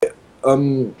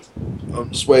Um, I'm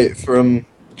just waiting for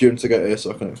Jim to get here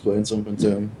so I can explain something to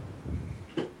him.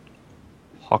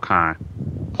 Okay.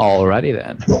 Alrighty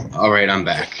then. All right, I'm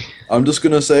back. I'm just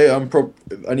gonna say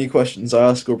any questions I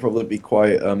ask will probably be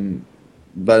quite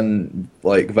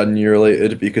venue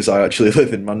related because I actually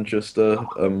live in Manchester.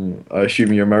 I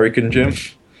assume you're American, Jim.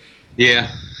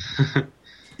 Yeah.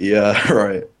 Yeah,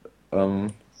 right.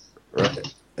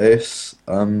 Right. Ace.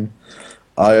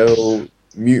 I'll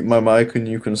mute my mic and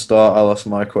you can start. I'll ask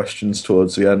my questions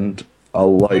towards the end.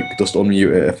 I'll just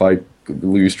unmute it if I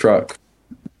lose track.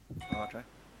 Okay.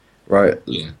 Right.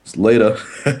 Yeah. Later.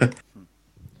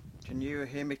 Can you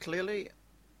hear me clearly?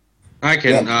 I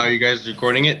can. Yeah. You guys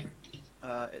recording it?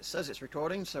 It says it's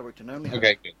recording, so we can only.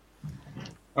 Okay, good.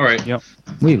 All right. Yep.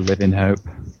 We live in hope.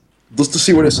 Just to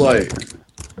see what it's like.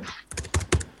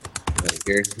 Right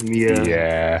here. Yeah.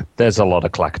 Yeah. There's a lot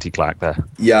of clackety clack there.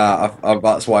 Yeah,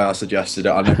 that's why I suggested it.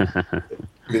 I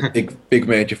know. big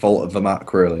major fault of the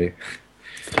Mac, really.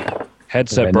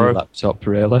 Headset, Any bro. laptop,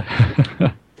 really.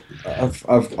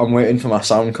 I'm waiting for my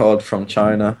sound card from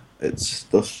China. It's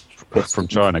just From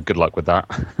China. Good luck with that.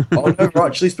 Oh no, they're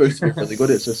actually supposed to be really good.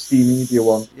 It's a Steam Media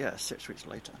one. Yeah, 6 weeks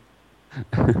later.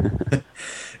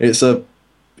 It's a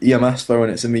EMS though,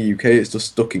 and it's in the UK. It's just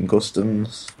stuck in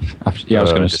customs. I was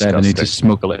going to say they need to disgusting.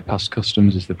 smuggle it past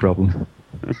customs is the problem.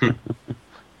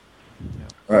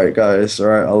 Right, guys. All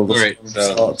right, I'll just Alright,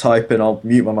 so- start typing. I'll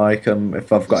mute my mic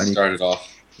if I've got any. Start it off.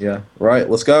 Yeah. Right,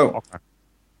 let's go.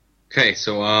 Okay,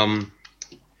 so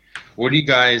what are you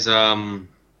guys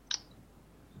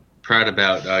proud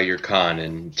about your con,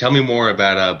 and tell me more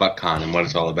about ButtCon and what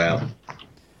it's all about.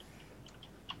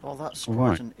 Well, that's All quite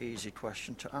right. an easy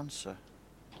question to answer.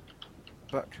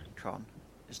 ButtCon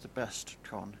is the best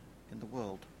con in the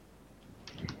world.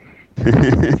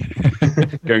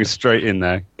 Going straight in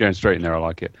there. I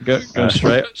like it. Go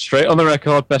straight on the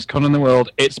record. Best con in the world.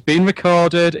 It's been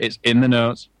recorded. It's in the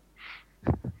notes.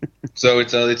 So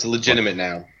it's legitimate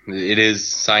now. It is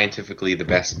scientifically the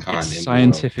best con It's in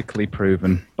scientifically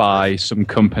proven by some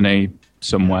company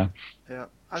somewhere. Yeah,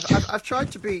 I've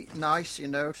tried to be nice,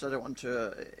 because I don't want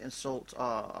to insult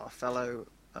our fellow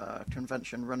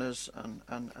convention runners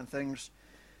and things.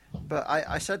 But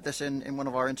I said this in one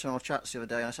of our internal chats the other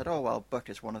day, and I said, "Oh well, Buck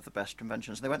is one of the best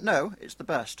conventions." And they went, "No, it's the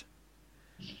best."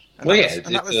 And Well, that yeah, was,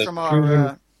 and that it's was a from proven-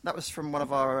 our that was from one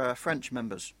of our French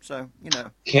members. So You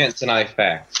can't deny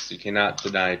facts. You cannot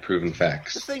deny proven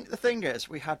facts. the thing is,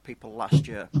 we had people last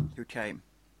year who came,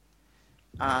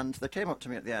 and they came up to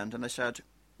me at the end and they said,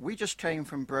 "We just came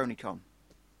from BronyCon,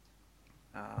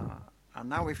 and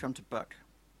now we've come to Buck,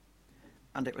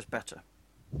 and it was better."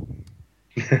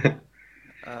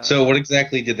 So what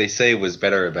exactly did they say was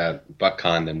better about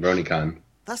ButtCon than BronyCon?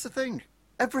 That's the thing.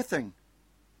 Everything.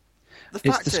 The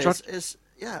It's fact the is,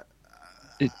 yeah.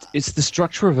 It's the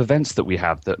structure of events that we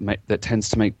have that tends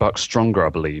to make Buck stronger, I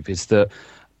believe, is that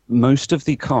most of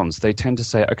the cons, they tend to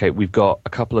say, okay, we've got a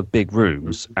couple of big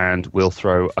rooms and we'll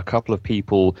throw a couple of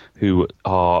people who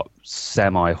are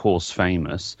semi-horse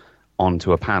famous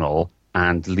onto a panel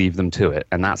and leave them to it.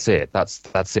 And that's it.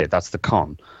 That's it. That's the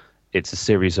con. It's a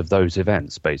series of those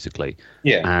events, basically.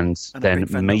 Yeah. And And a then big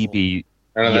vendor maybe,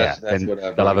 I know yeah, that's then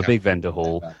what, they'll have a BronyCon big was vendor about.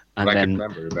 hall. What And I can then,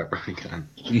 remember about BronyCon.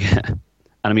 yeah.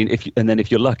 And I mean, if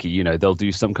you're lucky, they'll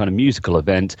do some kind of musical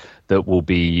event that will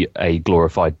be a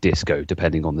glorified disco,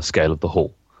 depending on the scale of the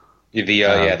hall. The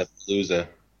Palooza.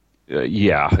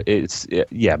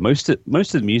 Most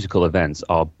of the musical events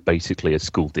are basically a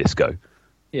school disco.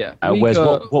 Yeah. Whereas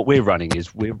what we're running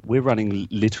is we're running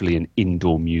literally an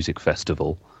indoor music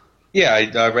festival. Yeah,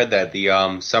 I read that.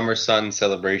 The Summer Sun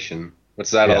Celebration.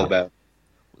 What's that Yeah. all about?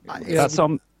 That's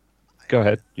Go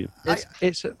ahead.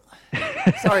 It's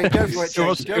Sorry, go for it, Who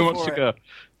wants, James. who wants to go?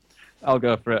 I'll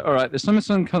go for it. All right. The Summer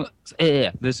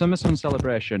Sun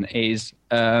celebration is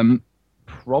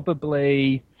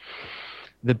probably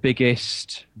the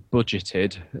biggest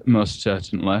budgeted, most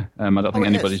certainly. I don't think it is.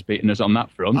 anybody's beaten us on that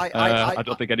front. I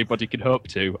don't think anybody can hope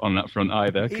to on that front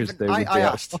either, because Even they would be I out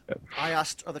of asked. pocket. I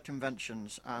asked other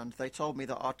conventions, and they told me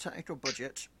that our technical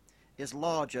budget is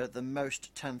larger than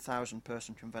most 10,000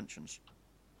 person conventions.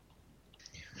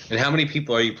 And how many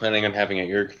people are you planning on having at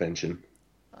your convention?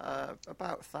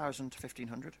 About 1,000 to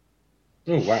 1,500.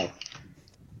 Oh, wow.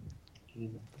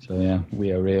 So yeah,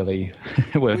 we are really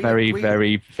we're We- very, we-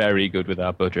 very, very good with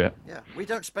our budget. Yeah, we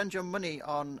don't spend your money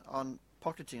on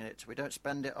pocketing it. We don't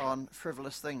spend it on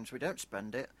frivolous things. We don't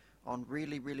spend it on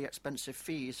really, really expensive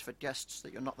fees for guests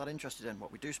that you're not that interested in.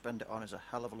 What we do spend it on is a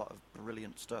hell of a lot of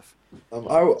brilliant stuff.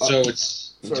 So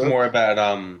it's sorry. more about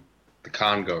the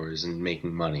con goers and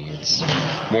making money. It's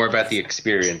more about the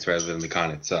experience rather than the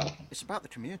con itself. It's about the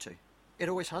community. It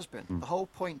always has been. The whole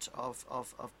point of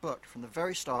Buck from the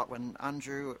very start, when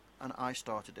Andrew and I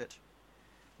started it,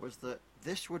 was that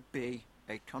this would be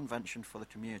a convention for the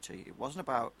community. It wasn't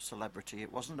about celebrity.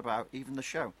 It wasn't about even the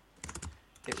show.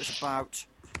 It was about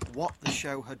what the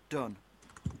show had done.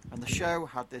 And the show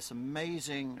had this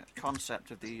amazing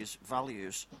concept of these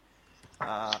values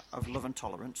of love and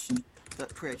tolerance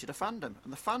that created a fandom.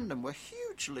 And the fandom were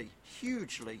hugely,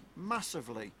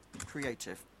 massively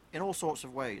creative in all sorts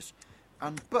of ways.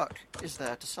 And Buck is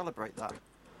there to celebrate that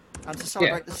and to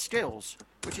celebrate the skills,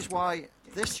 which is why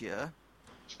this year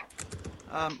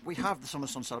we have the Summer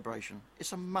Sun Celebration.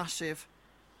 It's a massive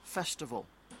festival,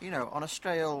 on a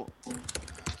scale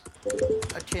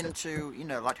akin to,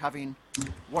 like having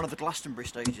one of the Glastonbury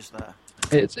stages there.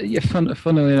 It's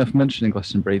funnily enough, mentioning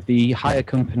Glastonbury, the hire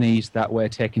companies that we're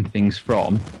taking things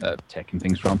from,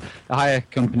 the hire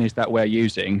companies that we're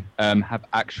using have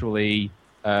actually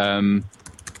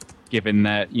given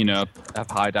their, have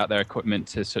hired out their equipment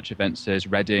to such events as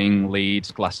Reading,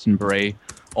 Leeds, Glastonbury,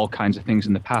 all kinds of things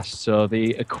in the past. So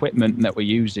the equipment that we're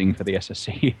using for the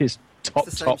SSC is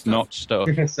top-notch stuff.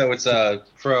 So it's a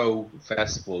pro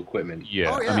festival equipment.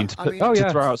 Yeah, Oh, yeah. I mean, to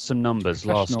throw out some numbers,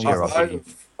 last year,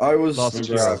 I was Last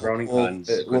year, Browning Guns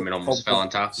equipment almost fell on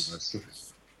top of us.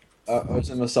 I was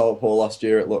in the South Pole last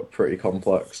year. It looked pretty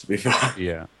complex, to be fair.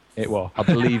 yeah. It was. I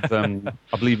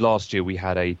believe last year we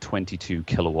had a 22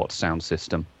 kilowatt sound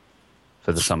system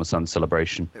for the Summer Sun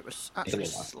celebration. It was actually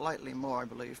slightly more, I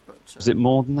believe. But Was it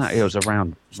more than that? It was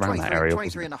around that area.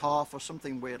 23 and a half or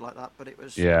something weird like that, but it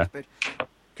was, Yeah. it was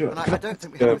big. And I don't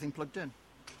think we had everything plugged in.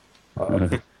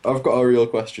 I've got a real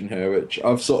question here, which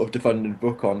I've sort of defended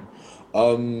Book on.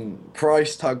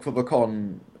 Price tag for the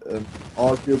con,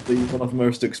 arguably one of the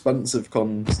most expensive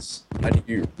cons any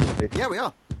year. Yeah, we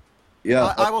are.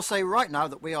 Yeah, I will say right now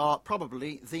that we are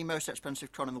probably the most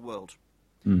expensive con in the world.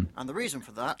 And the reason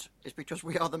for that is because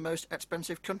we are the most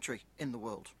expensive country in the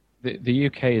world. The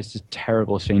UK is a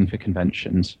terrible scene for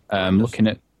conventions. Looking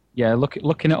at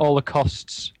all the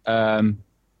costs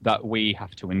that we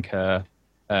have to incur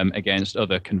against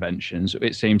other conventions,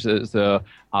 it seems as though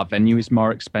our venue is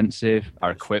more expensive,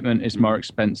 our equipment is more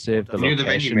expensive, the You're the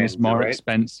location venue is more manager, right?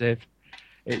 expensive.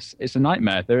 It's a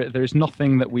nightmare. There is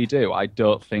nothing that we do, I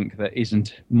don't think, that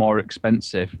isn't more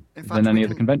expensive In fact, than any we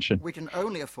other can- convention. We can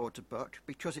only afford to book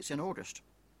because it's in August.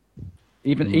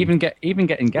 Even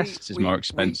getting guests is We- more we-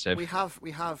 expensive. We have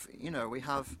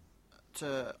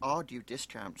to argue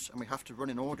discounts, and we have to run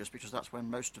in August because that's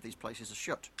when most of these places are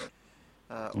shut.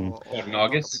 Or in not got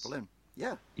August? people in.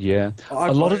 Yeah, Yeah, I-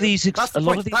 a lot of these that's the a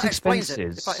lot point. of these That explains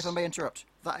expenses. it. If I may interrupt,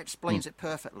 that explains it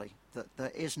perfectly. That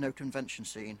there is no convention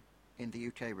scene in the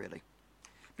UK really,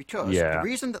 because Yeah. the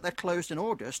reason that they're closed in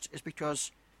August is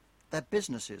because they're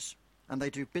businesses and they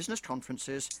do business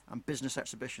conferences and business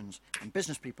exhibitions, and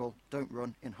business people don't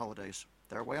run in holidays.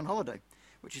 They're away on holiday,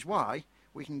 which is why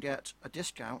we can get a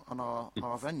discount on our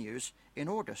venues in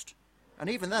August. And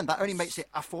even then, that only makes it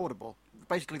affordable.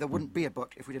 Basically, there wouldn't be a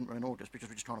book if we didn't run in August because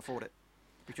we just can't afford it.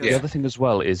 Because The other thing as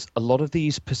well is a lot of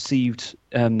these perceived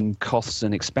costs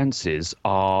and expenses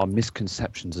are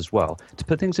misconceptions as well. To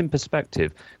put things in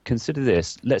perspective, consider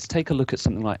this. Let's take a look at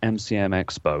something like MCM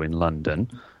Expo in London.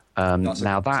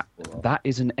 Now that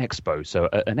is an expo. So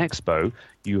at an expo,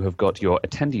 you have got your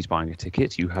attendees buying a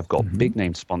ticket. You have got big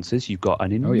name sponsors. You've got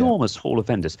an enormous hall of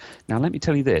vendors. Now let me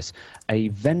tell you this: a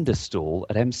vendor stall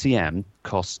at MCM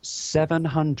costs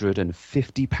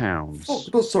 £750.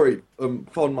 Oh, sorry,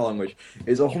 pardon my language.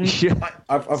 It's £100. Yeah.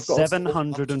 I've got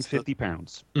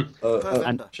 £750 per and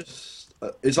vendor.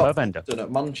 it's per at vendor.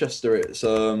 At Manchester, it's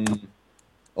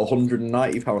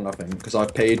 £190, I think, because I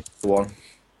paid for one.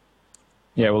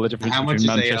 Yeah, well, the difference How much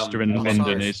between is a, Manchester and what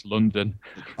London size? is London.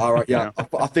 All right, yeah,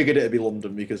 I figured it'd be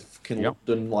London because fucking Yep.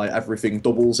 London, like everything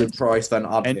doubles in price. Then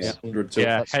add Hence- 100 to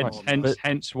Yeah, it. that's right.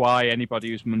 hence why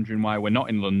anybody who's wondering why we're not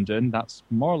in London, that's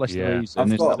more or less Yeah. the reason.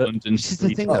 I've Is got- that London's This is the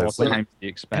thing, retail though, was so- times the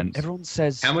expense. Everyone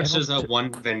says How much everyone does a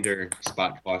one vendor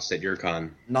spot cost at your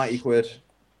con? 90 quid.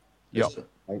 Yep.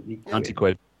 90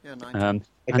 quid. Yeah, 90. And,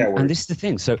 Make that work. and this is the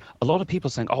thing. So a lot of people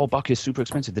are saying, "Oh, Buck is super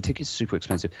expensive. The ticket's super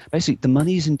expensive." Basically, the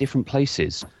money's in different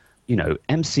places. You know,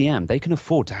 MCM, they can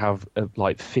afford to have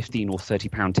like £15 or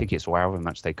 £30 tickets or however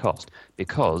much they cost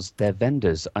because their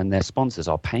vendors and their sponsors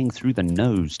are paying through the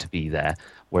nose to be there,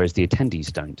 whereas the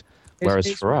attendees don't.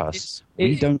 Whereas for us,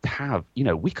 we don't have,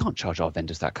 we can't charge our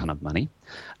vendors that kind of money.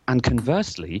 And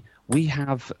conversely, we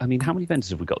have, I mean, how many vendors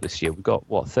have we got this year? We've got,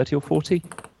 what, 30 or 40?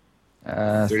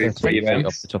 33 events.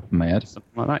 off the top of my head.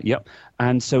 Something like that, yep.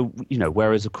 And so,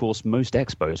 whereas, of course, most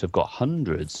expos have got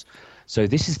hundreds. So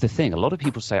this is the thing. A lot of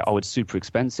people say, "Oh, it's super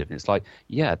expensive." And it's like,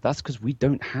 yeah, that's because we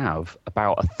don't have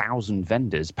about 1,000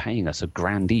 vendors paying us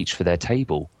 $1,000 each for their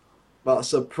table.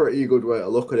 That's a pretty good way to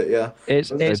look at it, yeah.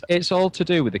 It's all to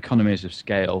do with economies of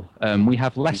scale. We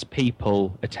have less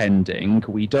people attending.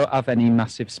 We don't have any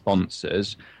massive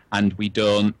sponsors, and we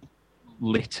don't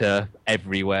litter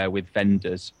everywhere with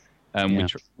vendors.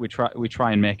 We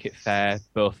try and make it fair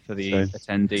both for the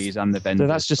attendees and the vendors. So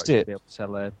that's just to it. be able to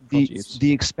sell their produce.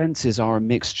 The expenses are a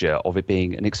mixture of it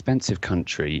being an expensive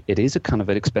country. It is a kind of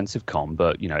an expensive con,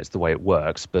 but it's the way it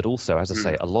works. But also, as I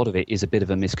say, a lot of it is a bit of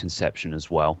a misconception as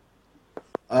well.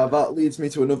 That leads me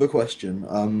to another question.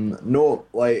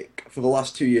 For the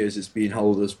last 2 years, it's been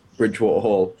held as Bridgewater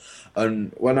Hall,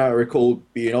 and when I recall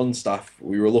being on staff,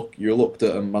 you looked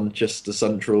at a Manchester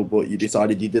Central, but you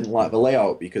decided you didn't like the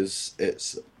layout because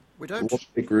it's We don't. a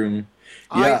big room.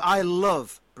 Yeah. I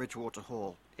love Bridgewater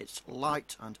Hall. It's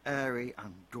light and airy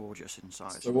and gorgeous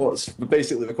inside. So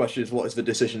basically the question is, what is the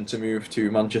decision to move to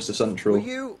Manchester Central?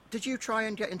 Did you try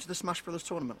and get into the Smash Brothers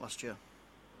tournament last year?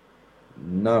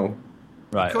 No.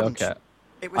 Right, Couldn't. okay.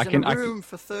 It was in a room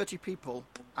for 30 people,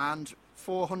 and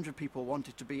 400 people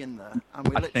wanted to be in there, and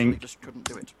we literally just couldn't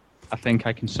do it. I think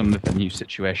I can sum the venue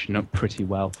situation up pretty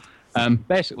well.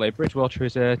 Basically, Bridgewater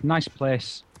is a nice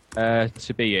place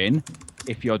to be in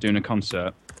if you're doing a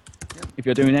concert. Yep. If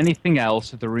you're doing anything else,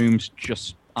 the rooms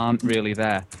just aren't really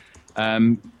there.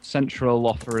 Central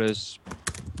offer us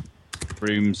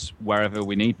rooms wherever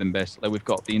we need them, basically. We've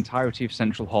got the entirety of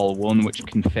Central Hall 1, which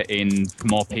can fit in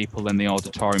more people than the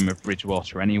auditorium of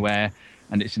Bridgewater anywhere,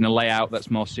 and it's in a layout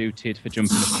that's more suited for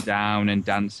jumping up and down and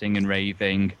dancing and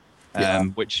raving,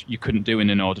 which you couldn't do in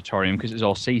an auditorium because it's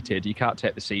all seated. You can't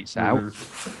take the seats out,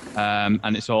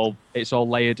 and it's all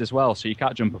layered as well, so you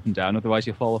can't jump up and down, otherwise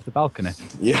you'll fall off the balcony.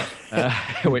 Yeah.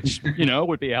 Which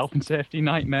would be a health and safety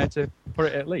nightmare, to put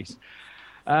it at least.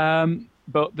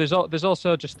 But there's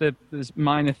also just there's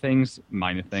minor things.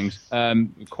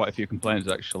 Quite a few complaints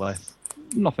actually.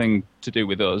 Nothing to do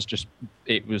with us. Just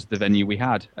it was the venue we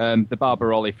had. The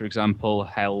Barbarolli, for example,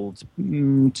 held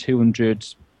 200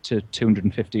 to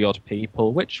 250 odd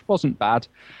people, which wasn't bad.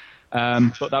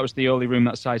 But that was the only room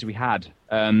that size we had.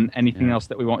 Anything else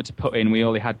that we wanted to put in, we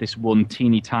only had this one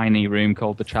teeny tiny room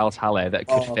called the Charles Halle that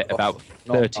could fit about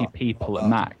 30 people at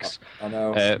max. I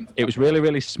know. It was really,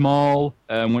 really small.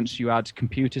 Once you had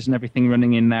computers and everything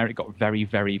running in there, it got very,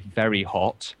 very, very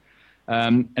hot.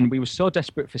 And we were so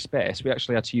desperate for space, we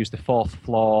actually had to use the fourth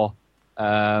floor.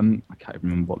 I can't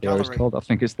remember what the area is called. I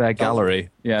think it's their gallery.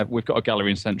 Yeah, we've got a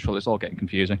gallery in Central. It's all getting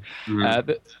confusing.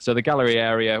 So the gallery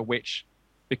area, which,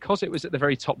 because it was at the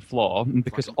very top floor, and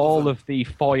because all of the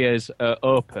foyers are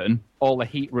open, all the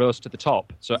heat rose to the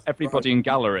top. So everybody in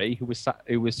gallery who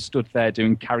was stood there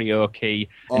doing karaoke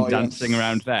and dancing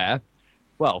around there,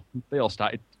 well, they all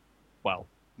started. Well,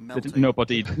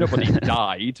 nobody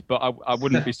died, but I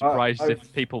wouldn't be surprised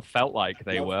if people felt like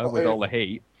they were with all the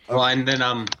heat. Well, and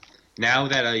then now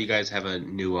that you guys have a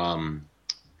new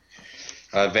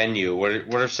venue,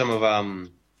 what are some of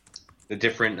the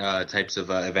different types of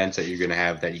events that you're going to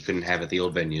have that you couldn't have at the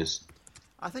old venues?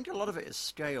 I think a lot of it is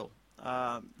scale.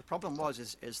 The problem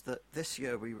is that this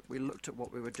year we looked at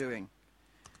what we were doing,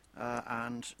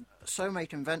 and so many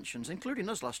conventions, including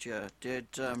us last year, did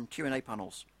Q&A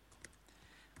panels.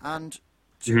 And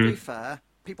to be fair,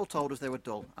 people told us they were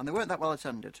dull, and they weren't that well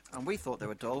attended, and we thought they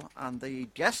were dull, and the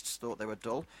guests thought they were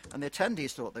dull, and the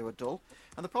attendees thought they were dull.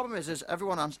 And the problem is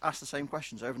everyone asks the same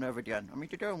questions over and over again. I mean,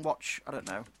 you go and watch, I don't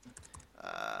know,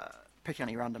 pick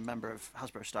any random member of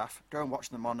Hasbro staff, go and watch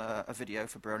them on a video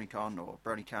for BronyCon or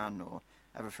BronyCan or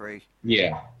Everfree.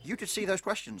 Yeah. You could see those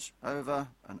questions over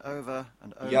and over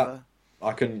and over. Yeah,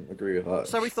 I can agree with that.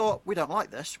 So we thought, we don't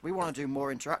like this. We want to do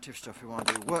more interactive stuff. We want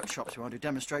to do workshops. We want to do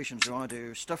demonstrations. We want to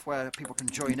do stuff where people can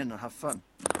join in and have fun.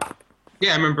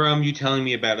 Yeah, I remember you telling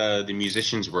me about the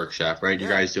musicians workshop, right? You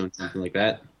guys doing something like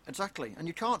that? Exactly, and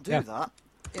you can't do that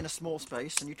in a small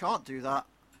space, and you can't do that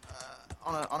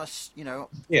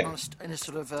in a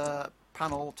sort of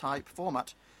panel type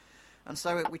format. And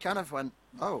so we kind of went,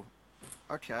 oh,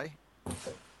 okay,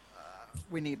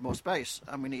 we need more space,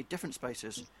 and we need different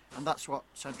spaces, and that's what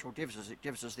Central gives us. It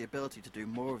gives us the ability to do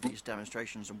more of these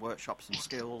demonstrations and workshops and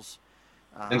skills.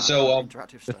 And so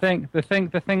interactive the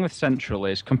stuff. thing with Central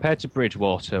is, compared to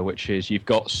Bridgewater, which is you've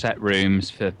got set rooms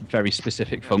for very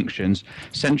specific functions,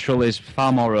 Central is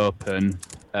far more open,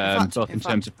 both in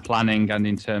terms of planning and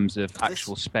in terms of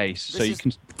actual space. So you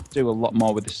can do a lot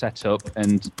more with the setup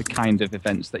and the kind of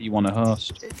events that you want to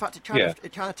host. In fact, it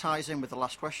kind of ties in with the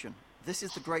last question. This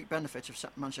is the great benefit of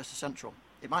Manchester Central.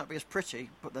 It might not be as pretty,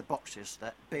 but they're boxes.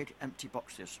 They're big, empty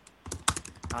boxes.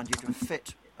 And you can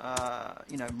fit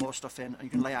more stuff in, and you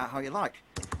can lay out how you like.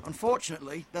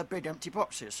 Unfortunately, they're big empty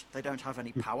boxes. They don't have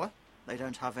any power. They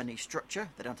don't have any structure.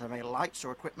 They don't have any lights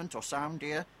or equipment or sound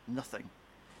gear. Nothing.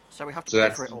 So we have to So pay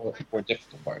that's for it all. the more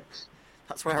difficult parts.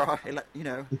 That's where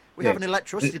we have an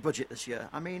electricity budget this year.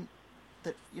 I mean,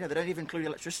 they don't even include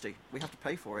electricity. We have to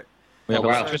pay for it. We have Oh,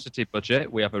 an wow. electricity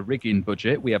budget. We have a rigging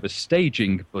budget. We have a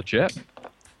staging budget.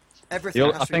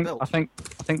 Everything has to be built. I think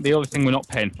the only thing we're not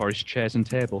paying for is chairs and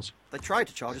tables, They tried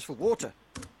to charge us for water.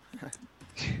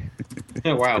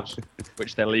 Oh, wow.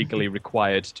 which they're legally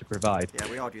required to provide.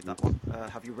 Yeah, we argued that one.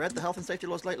 Have you read the health and safety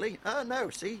laws lately? No.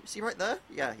 See right there?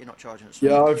 Yeah, you're not charging us.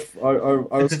 Yeah,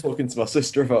 I was talking to my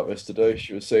sister about this today.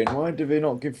 She was saying, why do they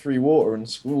not give free water in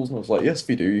schools? And I was like, yes,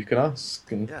 we do. You can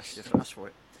ask. And Yes, you have to ask for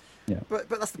it. Yeah. But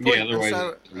that's the point. Yeah,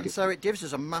 otherwise So it gives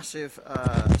us a massive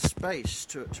space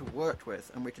to work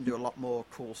with, and we can do a lot more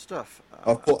cool stuff.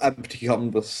 I've put empty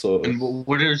canvas, sort of. And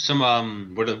what are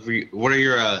some what are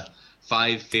your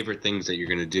 5 favorite things that you're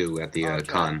going to do at the Okay.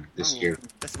 con this year?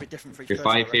 This will be different for each Your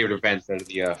person, I 5 favorite reckon. events out of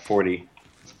the 40.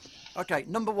 Okay,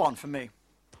 number 1 for me.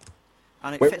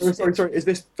 And it Wait, fits. sorry. Is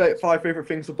this 5 favourite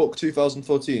things for book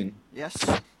 2014? Yes.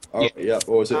 Oh, yeah.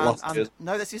 Or was it last year?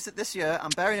 No, this is this year.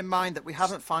 And bearing in mind that we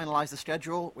haven't finalised the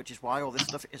schedule, which is why all this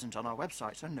stuff isn't on our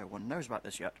website, so no one knows about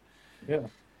this yet. Yeah.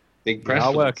 Big We press.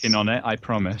 are working on it, I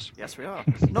promise. Yes, we are.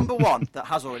 Number 1 that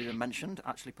has already been mentioned,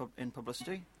 actually in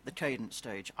publicity, the Cadence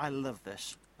stage. I love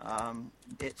this.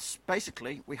 It's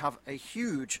basically, we have a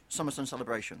huge Summer Sun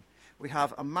celebration. We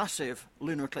have a massive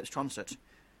lunar eclipse transit.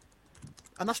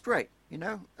 And that's great, you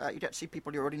get to see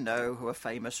people you already know who are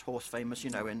famous, horse famous,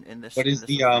 in this. What is in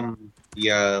this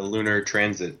the lunar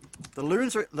transit? The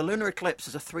lunar eclipse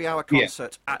is a 3-hour Yeah.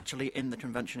 concert actually in the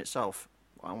convention itself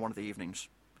on one of the evenings.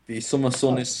 The Summer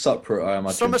Sun is separate, I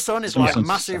imagine. Summer Sun is Summer like Sun's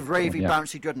massive, separate, ravey, yeah.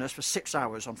 bouncy goodness for 6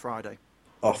 hours on Friday.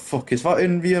 Oh, fuck. Is that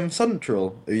in VM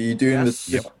Central? Are you doing Yes.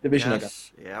 the division again?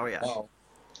 Yes. Yeah, oh yeah. Wow.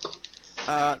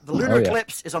 The lunar Oh, yeah.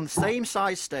 eclipse is on the same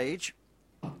size stage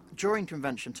during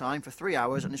convention time for 3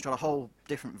 hours, and it's got a whole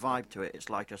different vibe to it. It's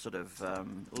like a sort of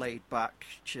laid back,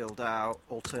 chilled out,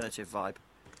 alternative vibe.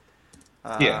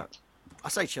 Yeah. I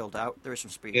say chilled out. There is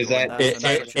some speed. Is going that- there, It, so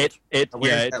not so chilled.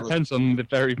 Where is it that depends on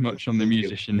very much on the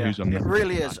musician who's on the It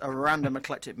really is a random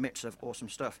eclectic mix of awesome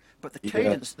stuff. But the Yeah.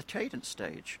 cadence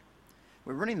stage,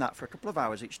 we're running that for a couple of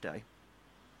hours each day,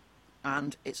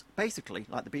 and it's basically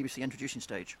like the BBC introducing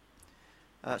stage.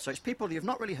 So it's people you've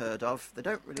not really heard of. They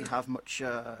don't really have much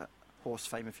horse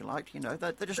fame, if you like.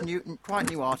 They're just quite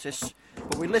new artists.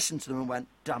 But we listened to them and went,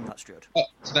 "Damn, that's good." Oh,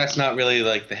 so that's not really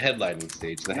like the headlining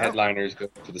stage. The No. headliners go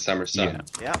for the Summer Sun.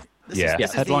 Yeah. This Yeah. Is,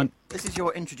 this, Headline- is this is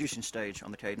your introducing stage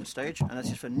on the cadence stage, and this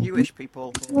is for newish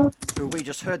people who we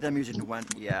just heard their music and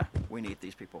went, "Yeah, we need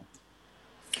these people."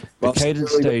 The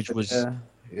cadence stage was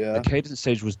Yeah. the cadence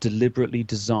stage was deliberately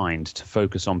designed to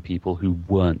focus on people who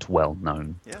weren't well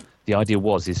known. Yeah. The idea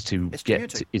was is to It's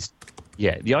get community.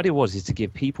 the idea was is to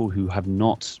give people who have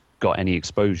not got any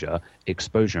exposure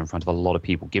in front of a lot of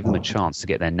people, give them a chance to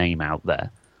get their name out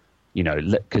there.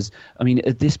 Because I mean,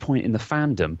 at this point in the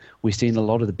fandom, we're seeing a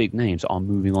lot of the big names are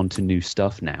moving on to new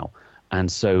stuff now,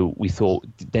 and so we thought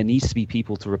there needs to be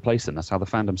people to replace them. That's how the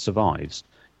fandom survives.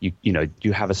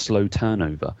 You have a slow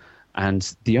turnover,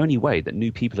 and the only way that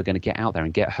new people are going to get out there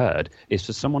and get heard is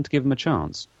for someone to give them a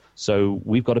chance. So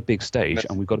we've got a big stage That's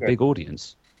and we've got a fair. big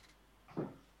audience.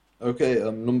 Okay,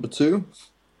 number 2.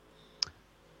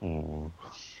 Oh.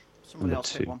 Somebody Number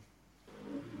else pick two. one.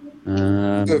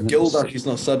 Gildash, he's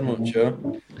not said much, yeah?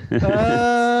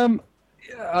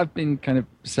 Yeah, I've been kind of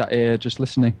sat here just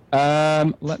listening.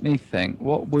 Let me think.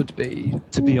 What would be?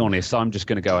 To be honest, I'm just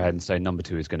going to go ahead and say number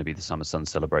 2 is going to be the Summer Sun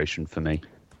celebration for me,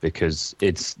 because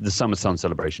the Summer Sun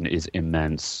celebration is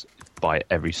immense by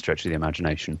every stretch of the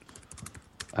imagination.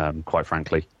 Quite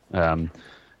frankly,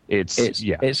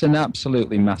 It's an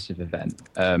absolutely massive event.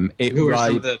 Who are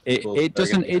some of the people It that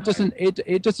are gonna doesn't be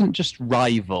it doesn't just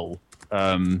rival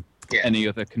any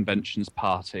other convention's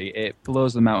party. It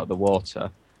blows them out of the water.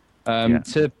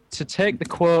 To take the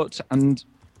quote, and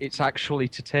it's actually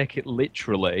to take it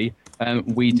literally.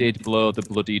 We did blow the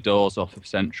bloody doors off of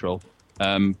Central.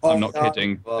 I'm not yeah.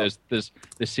 kidding. Wow. There's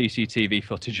CCTV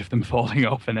footage of them falling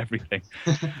off and everything.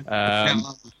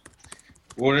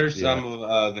 What are some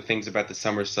of the things about the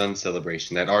Summer Sun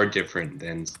celebration that are different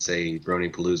than, say, Brony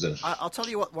Palooza? I'll tell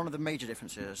you what one of the major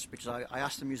differences is, because I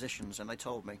asked the musicians and they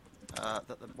told me that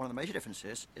one of the major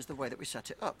differences is the way that we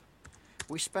set it up.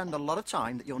 We spend a lot of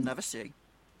time that you'll never see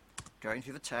going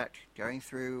through the tech, going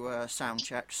through sound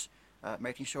checks,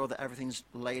 making sure that everything's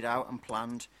laid out and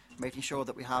planned, making sure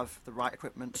that we have the right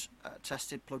equipment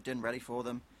tested, plugged in, ready for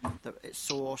them, that it's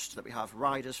sourced, that we have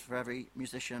riders for every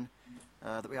musician,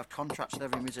 that we have contracts with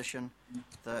every musician,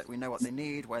 that we know what they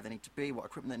need, where they need to be, what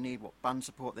equipment they need, what band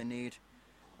support they need.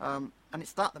 And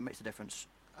it's that makes the difference.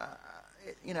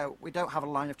 We don't have a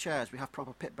line of chairs. We have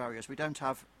proper pit barriers. We don't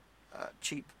have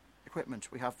cheap equipment.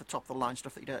 We have the top of the line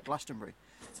stuff that you get at Glastonbury.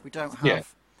 We don't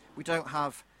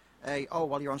have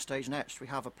while you're on stage next. We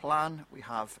have a plan. We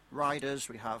have riders.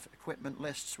 We have equipment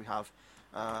lists. We have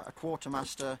a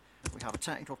quartermaster. We have a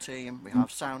technical team. We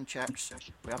have sound checks.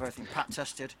 We have everything pat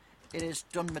tested. It is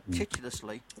done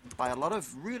meticulously by a lot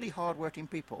of really hard-working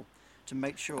people to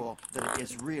make sure that it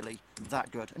is really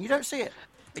that good. And you don't see it.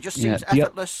 It just seems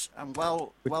effortless and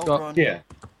well run. The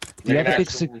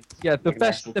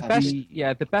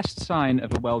best sign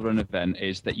of a well-run event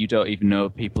is that you don't even know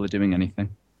people are doing anything.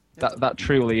 That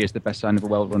truly is the best sign of a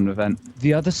well-run event.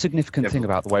 The other significant thing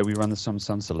about the way we run the Summer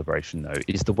Sun celebration, though,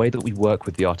 is the way that we work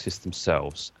with the artists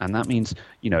themselves, and that means,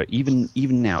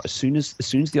 even now, as soon as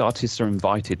the artists are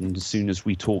invited, and as soon as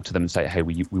we talk to them and say, hey,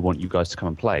 we want you guys to come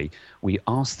and play, we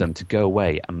ask them to go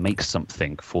away and make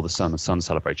something for the Summer Sun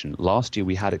celebration. Last year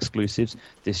we had exclusives.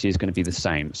 This year's going to be the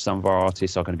same. Some of our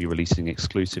artists are going to be releasing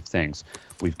exclusive things.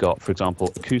 We've got, for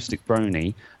example, Acoustic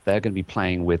Brony. They're going to be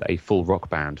playing with a full rock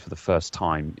band for the first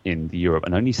time in Europe,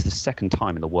 and only the second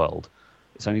time in the world.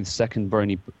 It's only the second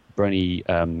Brony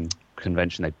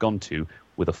convention they've gone to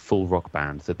with a full rock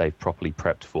band that they've properly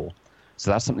prepped for.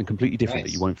 So that's something completely different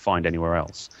that you won't find anywhere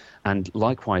else. And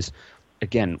likewise,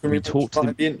 again, we talked to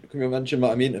them. Can we mention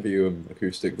Matty interview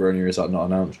Acoustic Brony, or is that not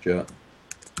announced yet?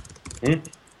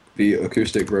 The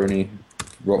Acoustic Brony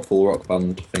full rock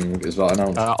band thing, is that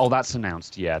announced? That's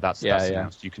announced. Yeah, that's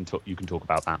announced. You can talk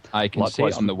about that. I can see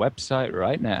it on the website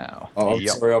right now. Oh,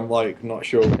 sorry, I'm not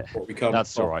sure what we can.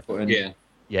 That's all right.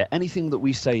 Yeah. Anything that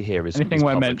we say here is anything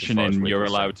we're mentioning. You're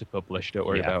allowed to publish. Don't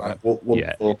worry about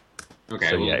it.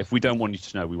 Okay. If we don't want you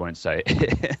to know, we won't say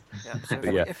it.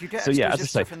 If you get exclusive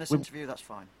stuff in this interview, that's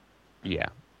fine. Yeah.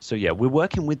 So we're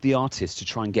working with the artists to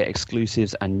try and get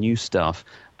exclusives and new stuff,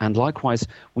 and likewise,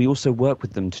 we also work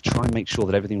with them to try and make sure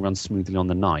that everything runs smoothly on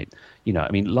the night.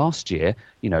 Last year,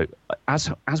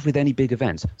 as with any big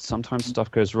event, sometimes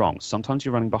stuff goes wrong. Sometimes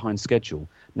you're running behind schedule.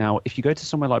 Now, if you go to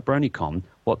somewhere like BronyCon,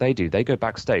 what they do, they go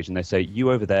backstage and they say,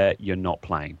 "You over there, you're not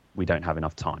playing. We don't have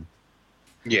enough time."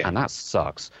 Yeah. And that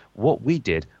sucks. What we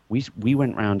did, we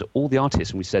went round all the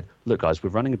artists and we said, look, guys, we're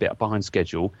running a bit behind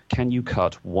schedule. Can you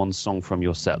cut one song from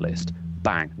your set list?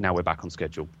 Bang, now we're back on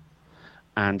schedule.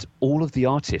 And all of the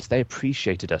artists, they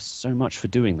appreciated us so much for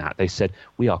doing that. They said,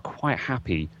 we are quite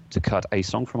happy to cut a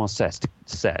song from our set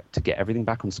to get everything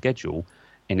back on schedule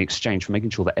in exchange for making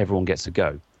sure that everyone gets a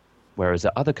go. Whereas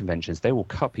at other conventions, they will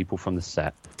cut people from the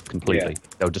set completely. Yeah.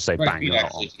 They'll just say, bang, you're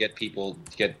not on. To get people,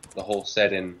 to get the whole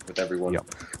set in with everyone. Yep.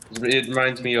 It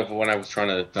reminds me of when I was trying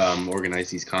to organize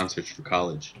these concerts for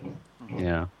college.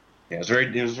 Yeah. Yeah,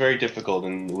 it was very difficult,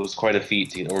 and it was quite a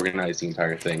feat to organize the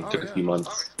entire thing. It took a few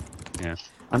months. Yeah.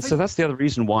 And so that's the other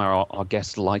reason why our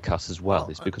guests like us as well,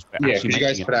 is because we're actually you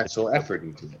guys put actual effort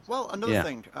into it. Well, another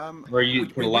thing, where you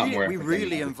put a lot more effort. We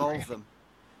really involve them.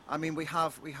 I mean, we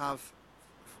have a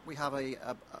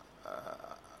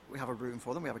room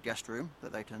for them. We have a guest room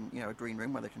that they can, a green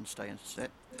room where they can stay and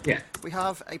sit. Yeah. We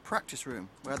have a practice room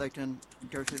where they can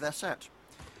go through their set.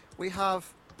 We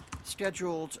have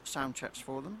scheduled sound checks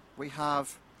for them. We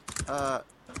have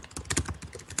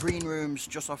green rooms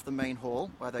just off the main hall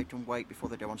where they can wait before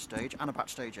they go on stage, and a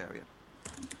backstage area.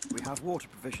 We have water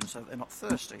provision so that they're not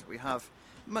thirsty. We have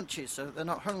munchies so that they're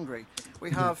not hungry. We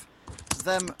have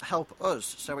them help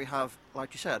us. So we have,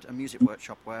 like you said, a music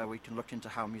workshop where we can look into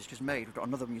how music is made. We've got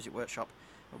another music workshop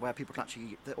where people can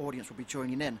actually, the audience will be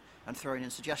joining in and throwing in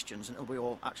suggestions, and it'll be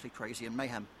all actually crazy and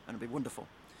mayhem, and it'll be wonderful.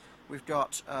 We've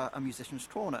got a musician's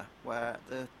corner where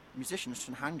the musicians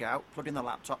can hang out, plug in their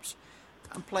laptops,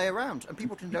 and play around, and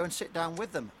people can go and sit down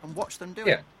with them and watch them do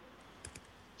it.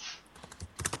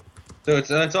 So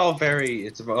it's all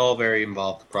very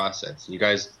involved process. You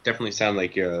guys definitely sound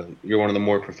like you're one of the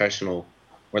more professional,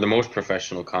 or the most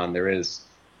professional con there is.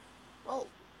 Well,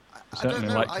 I certainly don't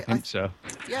know. like to think so.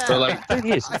 Yeah, so like, the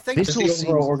thing is, I think this the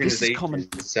overall organization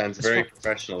common. sounds very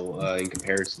professional in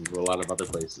comparison to a lot of other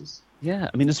places.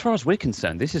 Yeah, I mean, as far as we're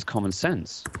concerned, this is common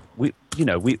sense.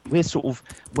 We're sort of,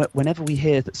 whenever we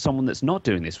hear that someone that's not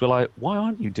doing this, we're like, why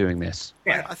aren't you doing this?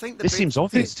 Yeah. I think this seems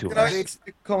obvious to us.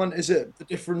 Comment, is it the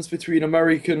difference between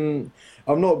American,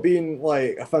 I'm not being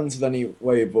offensive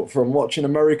anyway, but from watching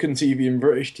American TV and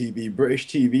British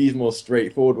TV is more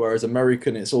straightforward, whereas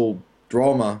American, it's all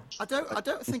Drama. I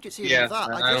don't think it's even Yeah,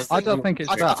 that. I don't think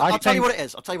it's that. I'll tell you think- what it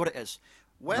is. I'll tell you what it is.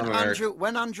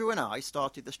 When Andrew and I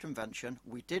started this convention,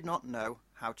 we did not know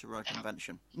how to run a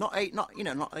convention. Not like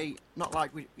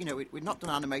we'd not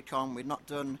done AnimeCon, we'd not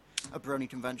done a Brony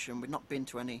convention, we'd not been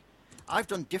to any. I've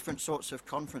done different sorts of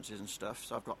conferences and stuff,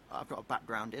 so I've got a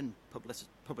background in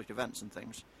public events and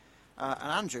things.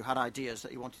 And Andrew had ideas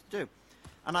that he wanted to do,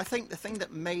 and I think the thing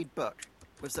that made Buck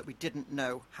was that we didn't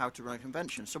know how to run a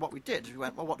convention. So what we did is we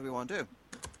went, well, what do we want to do?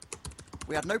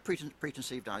 We had no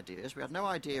preconceived ideas. We had no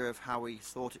idea of how we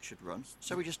thought it should run.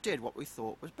 So we just did what we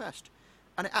thought was best.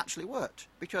 And it actually worked.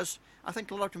 Because I think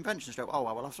a lot of conventions go, oh,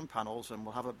 well, we'll have some panels and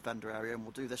we'll have a vendor area and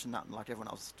we'll do this and that and like everyone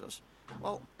else does.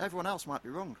 Well, everyone else might be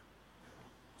wrong.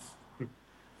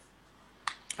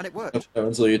 And it worked.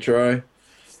 Until you try.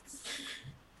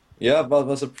 Yeah,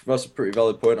 that's a pretty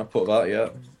valid point. I put that. Yeah.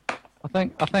 I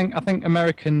think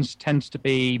Americans tend to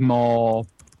be more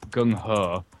gung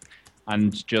ho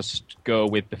and just go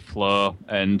with the flow.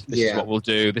 And this is what we'll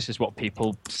do. This is what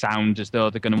people sound as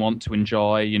though they're going to want to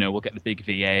enjoy. You know, we'll get the big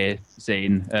VAs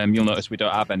in. You'll notice we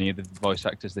don't have any of the voice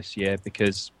actors this year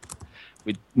because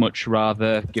we'd much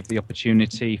rather give the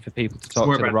opportunity for people to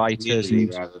talk to the writers.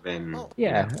 And rather than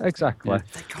exactly.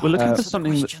 They can't We're looking for answer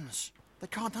something the that- questions. They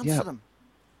can't answer them.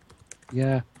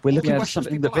 Yeah, we're looking the for questions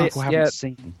something that people people ask. haven't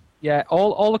seen. Yeah,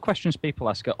 all the questions people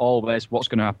ask are always what's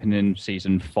going to happen in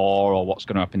season 4 or what's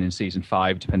going to happen in season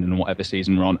 5, depending on whatever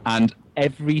season we're on. And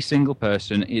every single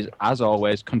person is, as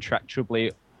always,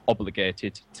 contractually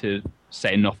obligated to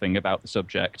say nothing about the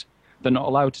subject. They're not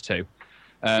allowed to.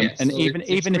 And so even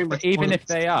it's pretty much if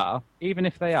they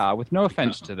are, with no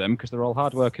offence to them, because they're all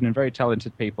hardworking and very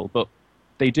talented people, but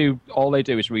all they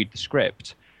do is read the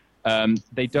script.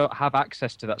 They don't have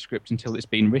access to that script until it's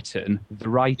been written. The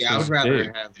writers I would rather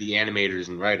do. have the animators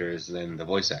and writers than the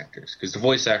voice actors, because the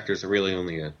voice actors are really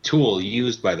only a tool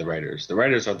used by the writers. The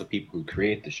writers are the people who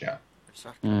create the show.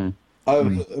 Exactly.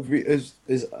 I'm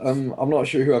not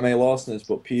sure who M.A. Larson is,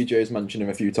 but PJ's mentioned him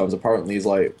a few times. Apparently, he's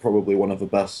like probably one of the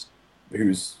best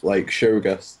who's like show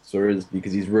guests there is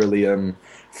because he's really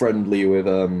friendly with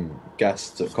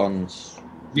guests at cons.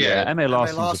 Yeah, M.A.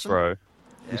 Larson's Larson. a pro.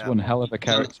 He's one hell of a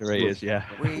character, he is, yeah.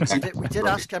 We did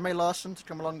ask M.A. Larson to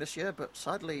come along this year, but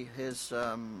sadly,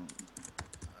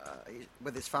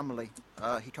 with his family,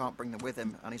 he can't bring them with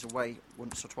him, and he's away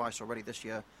once or twice already this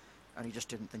year, and he just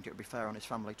didn't think it would be fair on his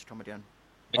family to come again.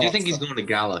 I do think he's going to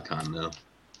GalaCon though.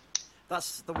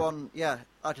 That's the one. Yeah,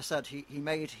 like I said, he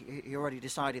already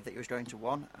decided that he was going to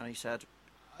one, and he said,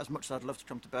 as much as I'd love to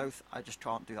come to both, I just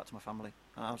can't do that to my family.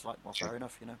 And I was like, well, fair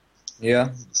enough, you know. Yeah.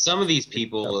 Some of these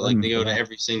people, like, they go to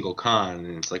every single con,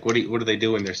 and it's like, what do they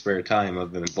do in their spare time other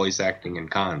than voice acting in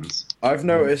cons? I've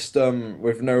noticed I'm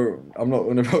not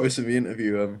going to put this in the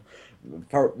interview.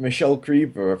 Michelle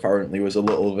Creeper apparently was a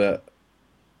little bit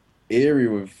eerie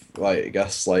with, like, I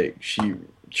guess, like, she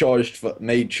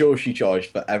made sure she charged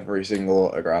for every single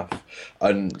autograph,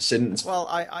 and since Well,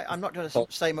 I'm not going to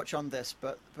say much on this,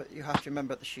 but you have to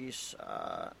remember that she's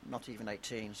not even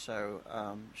 18, so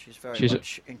she's very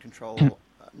much in control.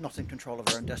 Not in control of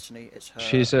her own destiny. It's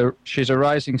her. She's a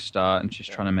rising star, and she's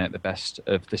trying to make the best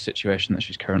of the situation that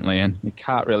she's currently in. You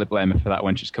can't really blame her for that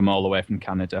when she's come all the way from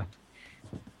Canada.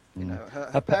 You know,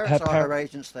 her parents are her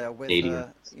agents. They are with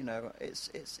her. You know, it's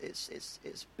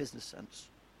business sense.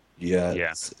 Yeah,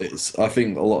 it's. I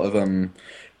think a lot of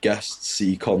guests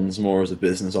see cons more as a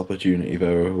business opportunity,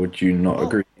 though. Would you not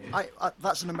agree?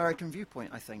 That's an American viewpoint,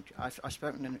 I think. I've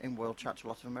spoken in World Chat to a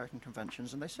lot of American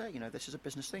conventions, and they say, you know, this is a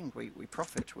business thing. We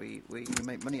profit. We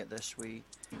make money at this. We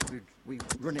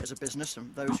run it as a business,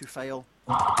 and those who fail.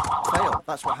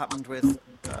 That's what happened with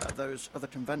those other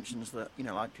conventions that, you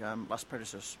know, like Las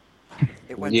Predators.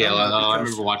 It went under I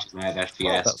remember watching that at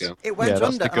Fiasco. It went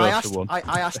under, and one.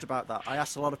 I asked about that. I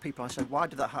asked a lot of people. I said, why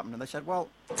did that happen? And they said, well,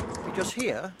 because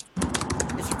here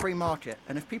it's a free market,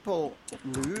 and if people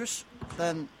lose,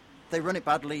 then they run it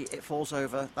badly, it falls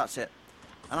over, that's it.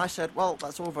 And I said, well,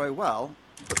 that's all very well,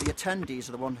 but the attendees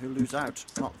are the one who lose out,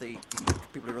 not the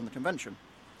people who run the convention.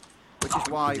 Which is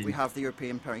why we have the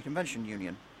European Pairing Convention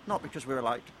Union. Not because we're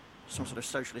like some sort of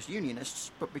socialist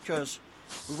unionists, but because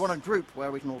we want a group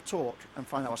where we can all talk and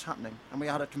find out what's happening. And we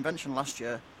had a convention last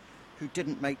year who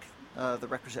didn't make the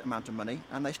requisite amount of money,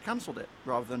 and they cancelled it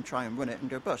rather than try and run it and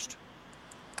go bust.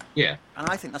 Yeah. And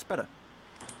I think that's better.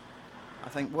 I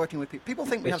think working with people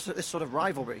think we have this sort of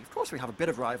rivalry. Of course, we have a bit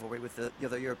of rivalry with the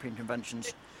other European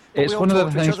conventions. But It's we all one of talk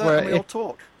the to each things other where and we all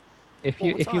talk. if all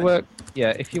you the if you time. work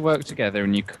if you work together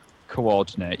and you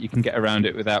coordinate. You can get around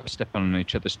it without stepping on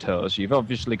each other's toes. You've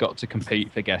obviously got to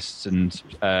compete for guests and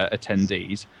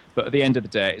attendees, but at the end of the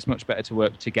day, it's much better to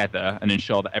work together and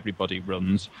ensure that everybody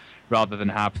runs, rather than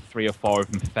have 3 or 4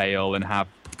 of them fail and have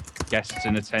guests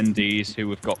and attendees who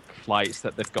have got flights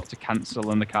that they've got to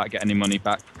cancel and they can't get any money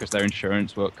back because their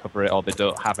insurance won't cover it or they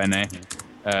don't have any.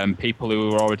 People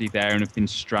who are already there and have been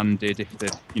stranded if they,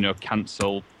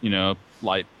 cancel,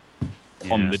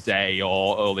 on the day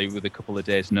or only with a couple of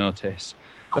days' notice.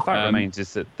 The fact remains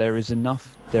is that there is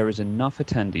enough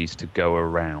attendees to go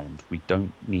around. We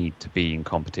don't need to be in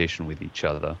competition with each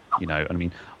other.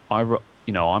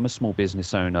 I'm a small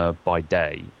business owner by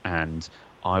day, and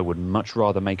I would much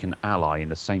rather make an ally in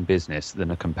the same business than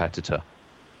a competitor,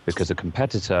 because a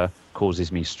competitor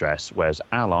causes me stress, whereas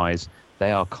allies,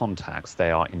 they are contacts, they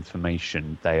are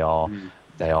information, they are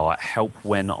help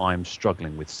when I'm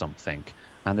struggling with something.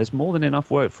 And there's more than enough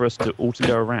work for us to all to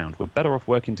go around. We're better off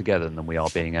working together than we are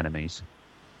being enemies.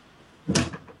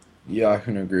 Yeah, I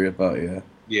can agree with that, yeah.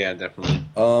 Yeah, definitely.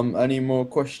 Any more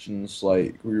questions?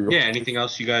 Anything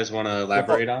else you guys want to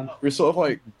elaborate on? We're sort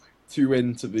of 2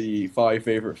 into the 5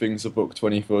 favourite things of book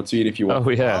 2014, if you want. Oh,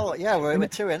 yeah. Oh, yeah, we're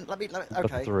 2 in. Let me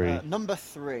okay. 3. Number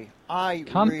 3.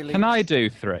 Can I do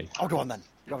 3? Oh, go on then.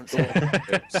 Go on. 3,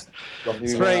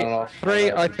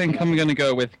 I think I'm going to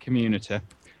go with community.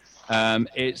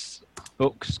 It's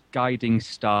books guiding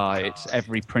star. It's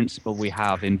every principle we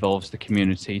have involves the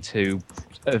community to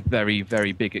a very,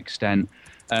 very big extent.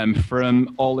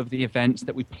 From all of the events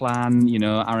that we plan,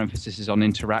 our emphasis is on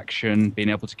interaction, being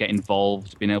able to get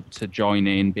involved, being able to join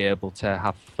in, be able to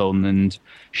have fun and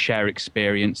share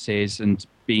experiences and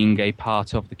being a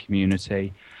part of the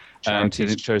community.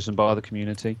 Charities chosen by the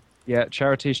community. Yeah,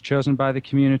 charities chosen by the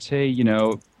community.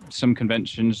 Some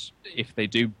conventions, if they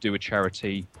do a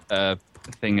charity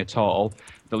thing at all,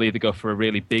 they'll either go for a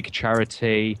really big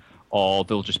charity or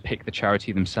they'll just pick the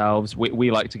charity themselves.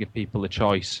 We like to give people a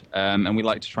choice, and we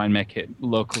like to try and make it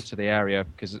local to the area,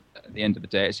 because at the end of the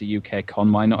day, it's a UK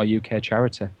con. Why not a UK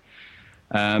charity?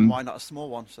 Why not a small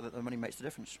one, so that the money makes the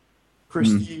difference?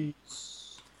 Prestige.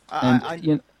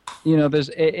 There's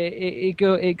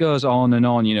it goes on and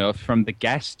on. From the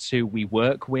guests who we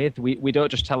work with, we don't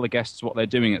just tell the guests what they're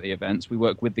doing at the events. We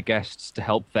work with the guests to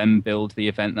help them build the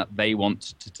event that they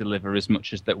want to deliver as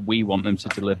much as that we want them to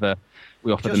deliver.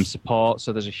 We offer them support,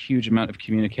 so there's a huge amount of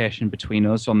communication between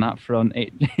us on that front.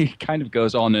 It kind of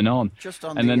goes on and on. Just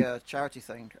on the charity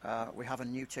thing, we have a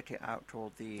new ticket out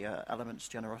called the Elements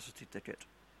Generosity Ticket,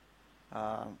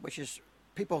 which is,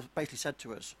 people basically said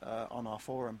to us on our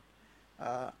forum,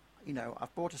 I've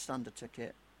bought a standard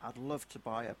ticket, I'd love to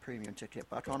buy a premium ticket,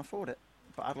 but I can't afford it,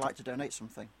 but I'd like to donate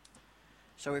something.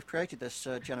 So we've created this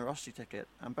generosity ticket,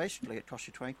 and basically it costs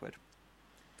you 20 quid.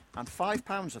 And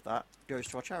 £5 of that goes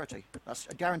to our charity. That's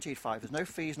a guaranteed 5. There's no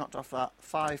fees knocked off that.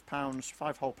 £5,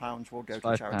 5 whole pounds will go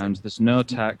to charity. £5. There's no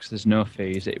tax, there's no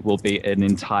fees. It will be an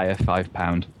entire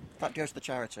 £5. That goes to the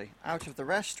charity. Out of the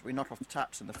rest, we knock off the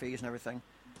tax and the fees and everything.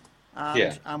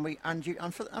 And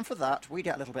for that, we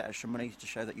get a little bit extra money to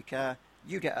show that you care.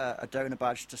 You get a donor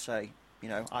badge to say,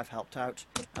 I've helped out,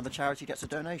 and the charity gets a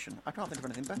donation. I can't think of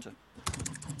anything better.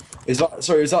 Is that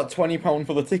 £20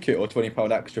 for the ticket or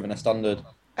 £20 extra than a standard?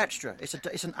 Extra. It's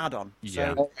an add-on.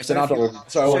 Yeah. It's an add-on.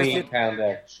 So £20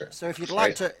 extra. So if you'd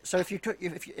like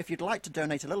if you'd like to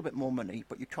donate a little bit more money,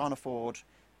 but you can't afford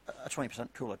a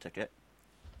 20% cooler ticket,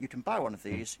 you can buy one of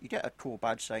these. You get a cool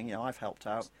badge saying, I've helped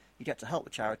out. You get to help the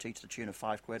charity to the tune of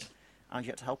 5 quid, and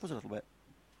you get to help us a little bit.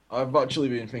 I've actually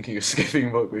been thinking of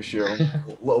skipping book this year. I'm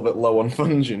a little bit low on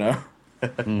funds,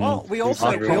 Well, we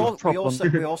also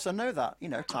know that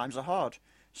times are hard.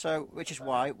 So, which is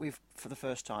why for the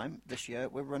first time this year,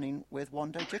 we're running with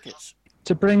 1-day tickets.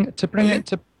 To bring it to,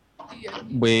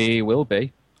 we will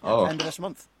be. Oh, End of this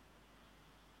month.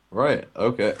 Right.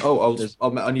 Okay. Oh,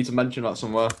 I need to mention that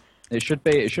somewhere. It should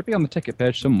be on the ticket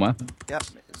page somewhere. Yep,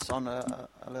 it's on a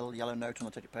little yellow note on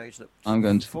the ticket page that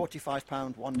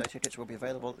 £45 1-day tickets will be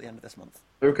available at the end of this month.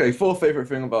 Okay, 4th favourite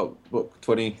thing about book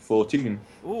 2014.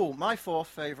 Ooh, my 4th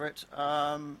favourite.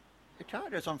 It kind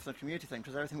of goes on for the community thing,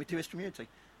 because everything we do is community.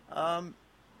 I'm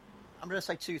going to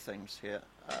say 2 things here.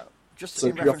 So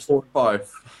in reference 4 and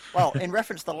 5. Well, in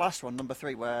reference to the last one, number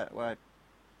 3, where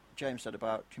James said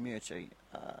about community.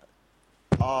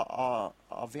 Our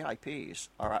VIPs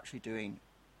are actually doing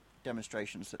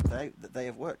demonstrations that they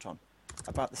have worked on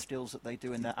about the skills that they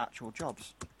do in their actual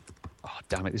jobs. Oh,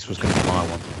 damn it, this was going to be my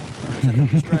one.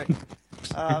 It's great.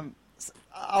 So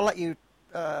I'll let you,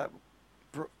 broaden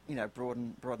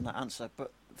that answer.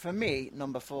 But for me,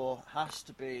 number 4 has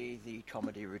to be the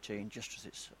comedy routine, just because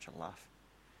it's such a laugh.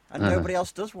 And nobody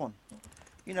else does one.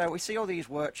 You know, we see all these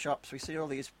workshops, we see all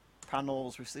these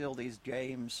panels, we see all these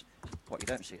games. What you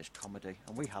don't see is comedy,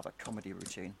 and we have a comedy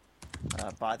routine.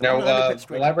 By the Now,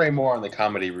 elaborate more on the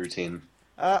comedy routine.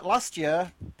 Last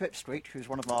year, Pipsqueak, who's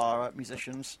one of our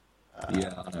musicians,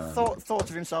 thought of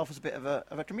himself as a bit of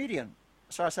a comedian.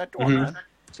 So I said, "Go on, man.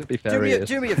 To be fair,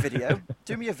 do me a video,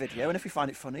 and if we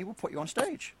find it funny, we'll put you on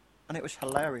stage." And it was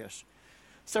hilarious.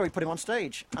 So we put him on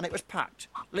stage, and it was packed.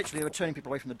 Literally, they were turning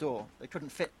people away from the door. They couldn't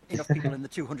fit enough people in the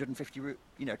 250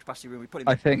 capacity room we put him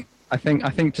in. I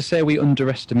think to say we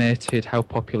underestimated how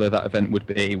popular that event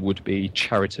would be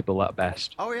charitable at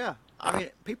best. Oh yeah, I mean,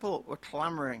 people were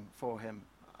clamouring for him.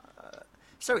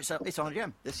 So it's on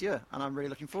again this year, and I'm really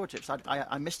looking forward to it. So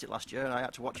I missed it last year, and I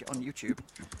had to watch it on YouTube.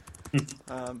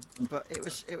 But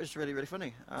it was really, really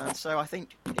funny. So I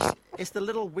think it's the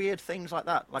little weird things like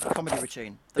that, like a comedy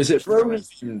routine. Is it bro?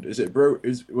 Is it bro?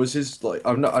 Was his like?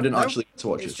 I didn't actually get to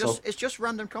watch it. It's just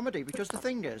random comedy, because the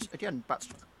thing is, again, back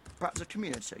to the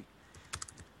community.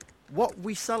 What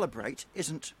we celebrate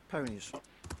isn't ponies.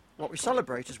 What we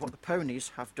celebrate is what the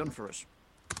ponies have done for us.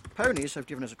 Ponies have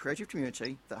given us a creative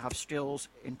community that have skills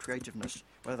in creativeness,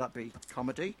 whether that be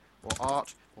comedy, or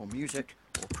art, or music,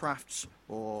 or crafts,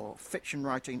 or fiction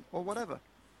writing, or whatever.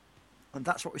 And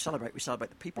that's what we celebrate. We celebrate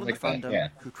the people in the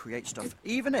fandom who create stuff,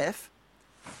 even if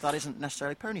that isn't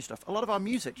necessarily pony stuff. A lot of our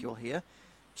music you'll hear,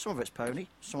 some of it's pony,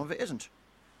 some of it isn't.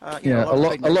 A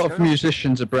lot of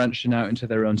musicians are branching out into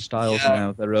their own styles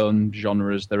now, their own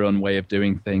genres, their own way of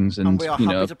doing things, and we are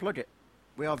happy to plug it.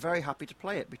 We are very happy to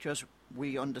play it, because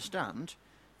we understand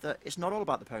that it's not all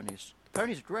about the ponies. The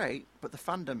ponies are great, but the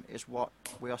fandom is what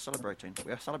we are celebrating.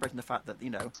 We are celebrating the fact that,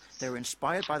 they were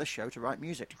inspired by the show to write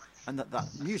music, and that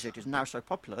music is now so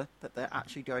popular that they're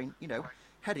actually going,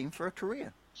 heading for a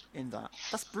career in that.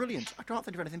 That's brilliant. I can't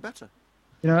think of anything better.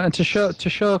 And to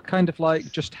show kind of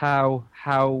like just how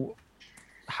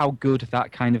good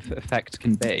that kind of effect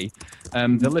can be.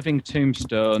 The Living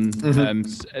Tombstone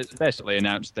basically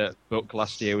announced that Book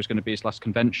last year was going to be his last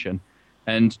convention,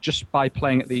 and just by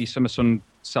playing at the Summer Sun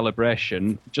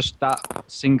celebration, just that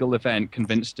single event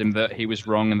convinced him that he was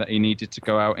wrong and that he needed to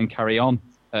go out and carry on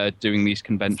doing these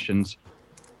conventions.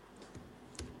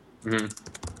 Mm-hmm.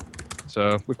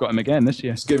 So we've got him again this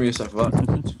year. Just give me a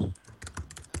second.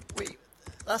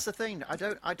 That's the thing. I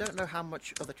don't know how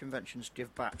much other conventions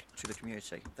give back to the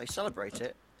community. They celebrate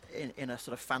it in a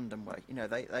sort of fandom way. They're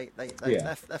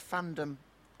fandom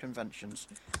conventions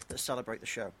that celebrate the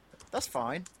show. That's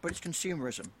fine, but it's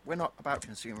consumerism. We're not about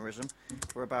consumerism.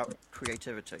 We're about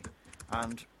creativity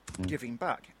and giving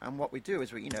back. And what we do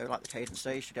is we, like the Cadence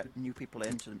stage, to get new people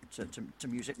in to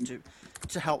music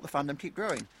to help the fandom keep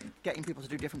growing, getting people to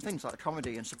do different things like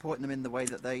comedy and supporting them in the way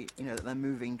that they, that they're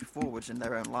moving forwards in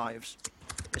their own lives.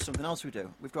 It's something else we do.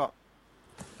 We've got,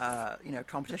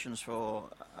 competitions for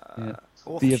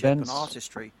authorship and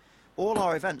artistry. All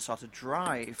our events are to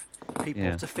drive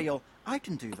people to feel, I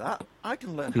can do that. I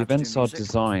can learn how to do music. The events are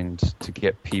designed to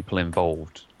get people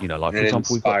involved. Like, for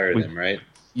example, inspire them, right?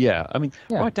 Yeah, I mean,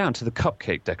 right down to the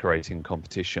cupcake decorating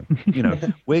competition.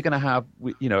 We're going to have,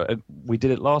 we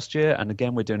did it last year, and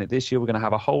again, we're doing it this year. We're going to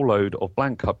have a whole load of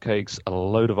blank cupcakes, a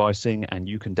load of icing, and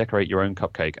you can decorate your own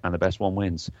cupcake, and the best one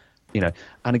wins.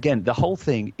 And again, the whole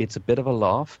thing, it's a bit of a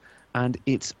laugh, and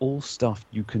it's all stuff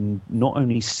you can not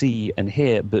only see and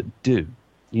hear, but do.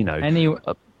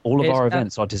 All of our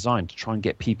events are designed to try and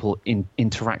get people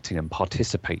interacting and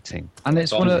participating. And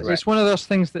it's one of those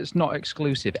things that's not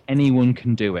exclusive. Anyone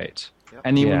can do it. Yep.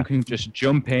 Anyone can just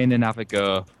jump in and have a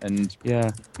go and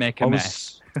make a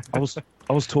mess. I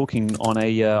was talking on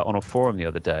a forum the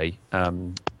other day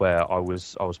where I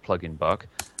was plugging Buck,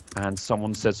 and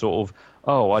someone said sort of,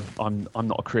 "Oh, I'm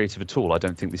not a creative at all. I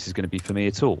don't think this is going to be for me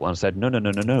at all." And I said,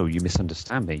 No, you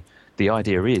misunderstand me. The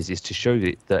idea is to show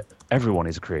that everyone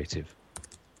is creative.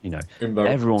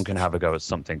 Everyone can have a go at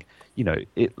something. Like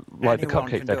anyone the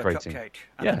cupcake decorating.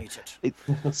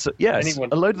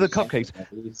 A load of the cupcakes.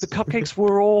 The cupcakes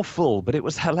were awful, but it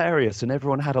was hilarious, and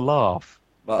everyone had a laugh.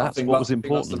 That's what was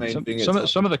important.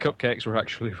 Some of the cupcakes were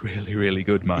actually really, really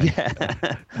good, Mike.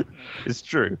 Yeah, it's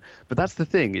true. But that's the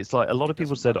thing. It's like a lot of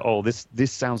people said, "Oh, this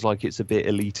sounds like it's a bit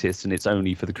elitist and it's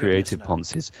only for the creative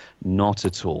ponces." Not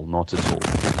at all. Not at all.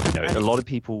 A lot of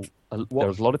people.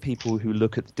 There's a lot of people who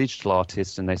look at the digital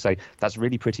artists and they say, "That's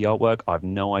really pretty artwork. I have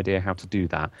no idea how to do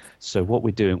that." So what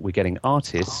we're doing, we're getting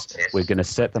artists. We're going to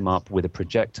set them up with a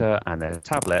projector and a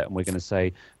tablet, and we're going to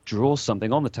say, "Draw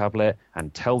something on the tablet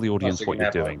and tell the audience what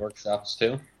you're doing." Workshops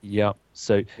too. Yeah.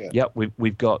 So Yeah.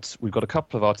 we've got a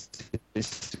couple of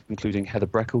artists, including Heather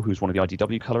Breckel, who's one of the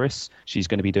IDW colorists. She's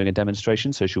going to be doing a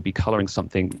demonstration, so she'll be coloring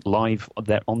something live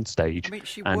there on stage. I mean,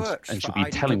 she and works and for she'll be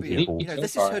telling IDW. people. You know,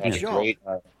 this is her Had a job. great,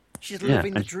 She's Yeah,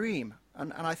 living the and- dream,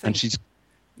 and I think And she's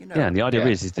you know. yeah, and the idea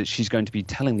Yeah. is that she's going to be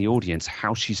telling the audience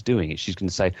how she's doing it. She's going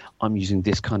to say, "I'm using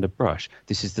this kind of brush.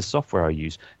 This is the software I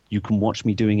use. You can watch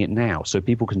me doing it now," so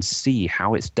people can see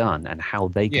how it's done and how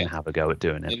they can Yeah. have a go at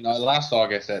doing it. In last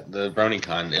August at the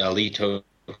BronyCon, Lee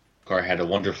Tokar had a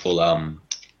wonderful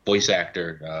voice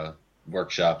actor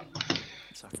workshop.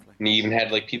 Exactly. And he even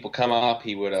had like people come up.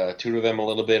 He would tutor them a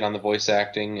little bit on the voice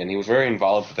acting, and he was very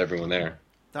involved with everyone there.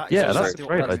 That is Yeah, that's exactly a what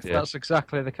great we're- idea. That's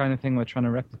exactly the kind of thing we're trying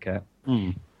to replicate.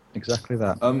 Hmm. Exactly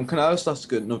that. Can I just ask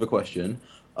another question?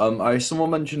 Someone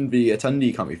mentioned the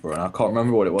attendee count before, and I can't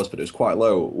remember what it was, but it was quite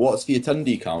low. What's the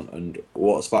attendee count, and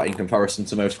what's that in comparison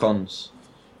to most cons?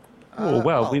 Oh,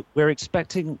 well, we're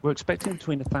expecting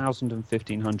between 1,000 and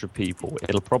 1,500 people.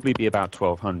 It'll probably be about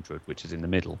 1,200, which is in the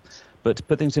middle. But to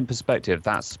put things in perspective,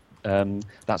 that's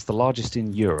the largest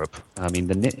in Europe. I mean,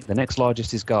 the next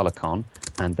largest is GalaCon,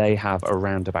 and they have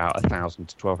around about 1,000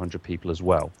 to 1,200 people as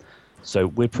well. So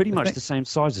we're pretty much the same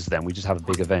size as them. We just have a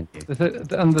bigger venue.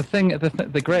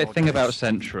 The great thing about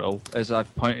Central, as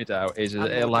I've pointed out, is that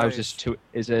it allows us to.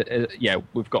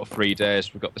 We've got 3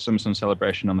 days. We've got the Summer Sun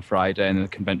celebration on the Friday, and the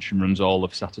convention runs all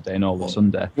of Saturday and all of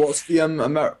Sunday. What's the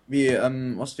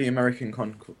what's the American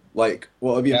con like?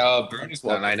 What have you?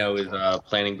 BronyCon, I know, is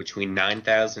planning between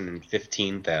 9,000 and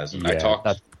 15,000. I Yeah, talked.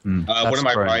 that's- One that's of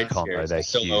my BronyCon, rides though, here they're is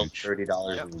still owe huge.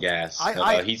 $30 in gas.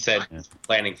 He said Yeah.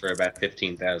 planning for about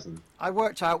 15,000. I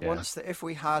worked out Yeah. once that if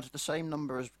we had the same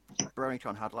number as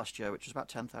BronyCon had last year, which was about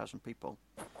 10,000 people,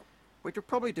 we could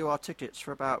probably do our tickets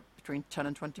for about between £10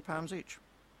 and £20 each.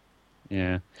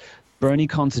 Yeah.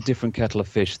 BronyCon's a different kettle of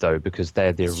fish, though, because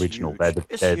they're the It's original. huge. They're the,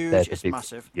 It's they're, huge, they're the it's big,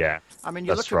 massive. Yeah. I mean,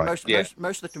 you That's look at right. Yeah.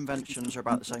 most of the conventions are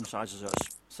about the same size as us.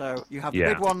 So you have the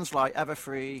Yeah. big ones like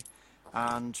Everfree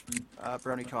and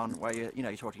BronyCon, where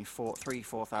you're talking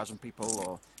 4,000 people,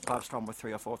 or CloudStorm with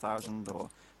 3,000 or 4,000, or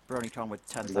BronyCon with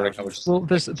 10,000. Well,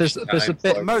 there's a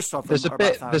bit. Most of them There's a are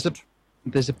bit. about There's a 1,000.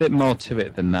 there's a bit more to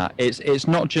it than that. It's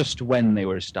not just when they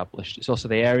were established. It's also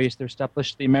the areas they're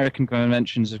established. The American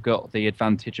conventions have got the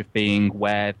advantage of being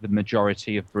where the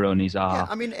majority of bronies Yeah, are.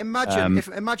 I mean, imagine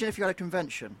if you had a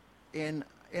convention in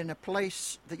a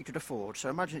place that you could afford. So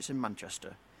imagine it's in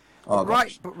Manchester. Oh,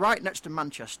 But right next to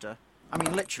Manchester, I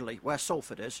mean, literally where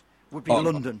Salford is, would be Oh,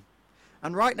 London,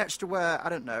 and right next to where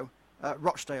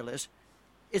Rochdale is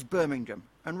Birmingham,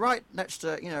 and right next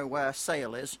to where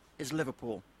Sale is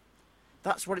Liverpool.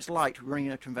 That's what it's like running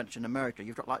a convention in America.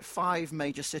 You've got like 5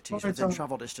 major cities within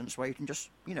travel distance where you can just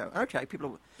okay,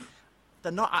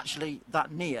 they're not actually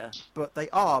that near, but they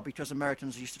are because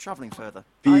Americans are used to travelling further.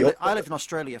 I lived in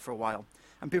Australia for a while,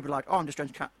 and people are like, "Oh, I'm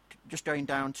just going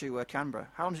down to Canberra.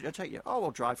 How long is it going to take you?" "Oh,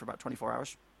 we'll drive for about 24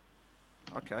 hours."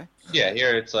 Okay. Yeah,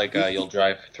 here it's like you'll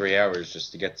drive for 3 hours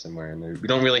just to get somewhere, and we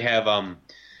don't really have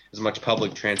as much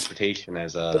public transportation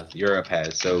as Europe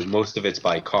has. So most of it's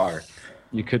by car.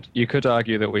 You could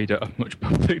argue that we don't have much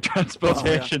public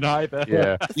transportation either.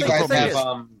 Yeah. You The guys thing have is,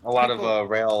 a lot people- of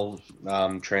rail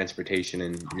transportation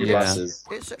in your Yeah. buses.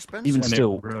 It's expensive. Even And it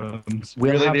still, roams.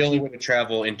 we'll Really, have the only way to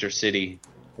travel intercity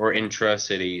or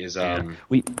intra-city is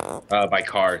we by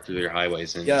car through their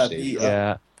highways and Yeah, interstates.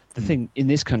 Yeah. The thing in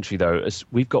this country, though, is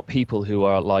we've got people who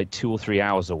are like 2 or 3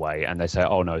 hours away, and they say,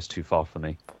 "Oh no, it's too far for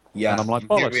me." yeah. And I'm like, Here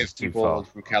 "Bollocks, we it's have too people far."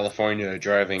 from California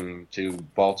driving to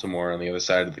Baltimore on the other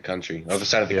side of the country, other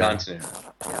side of the Yeah. continent.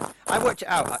 I worked it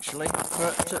out actually.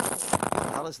 What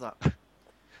the hell is that?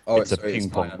 Oh, It's a ping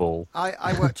pong ball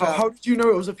I worked Oh, out. how did you know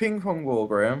it was a ping pong ball,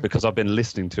 Graham? because I've been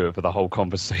listening to it for the whole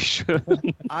conversation.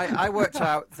 I worked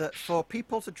out that for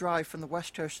people to drive from the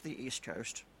west coast to the east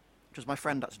coast, because my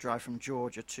friend had to drive from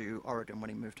Georgia to Oregon when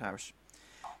he moved house,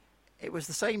 it was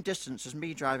the same distance as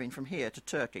me driving from here to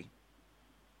Turkey.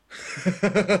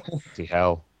 Bloody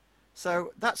hell.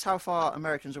 So that's how far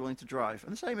Americans are willing to drive,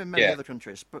 and the same in many Yeah. other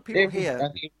countries. But people I here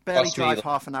think it barely cost me drive like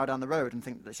half an hour down the road and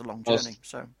think that it's a long Most- journey.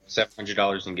 So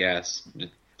 $700 in gas. Well,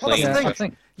 that's Plain- the thing. I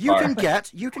think you Far. can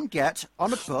get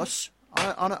on a bus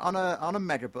on a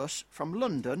megabus from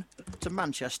London to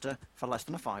Manchester for less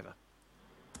than a fiver.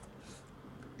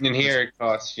 And here it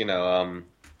costs,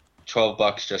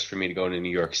 $12 just for me to go to New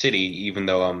York City, even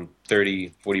though I'm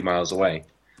 30, 40 miles away.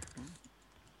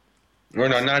 Or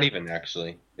no, not even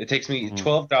actually. It takes me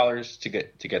 $12 to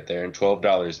get there and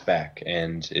 $12 back,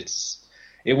 and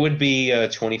it would be a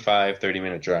 25,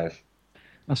 30-minute drive.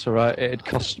 that's all right. It'd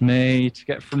cost me to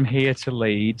get from here to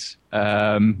Leeds,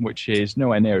 which is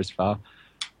nowhere near as far.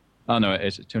 Oh no, it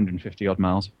is. It's 250 odd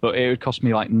miles, but it would cost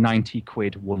me like 90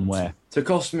 quid one way. To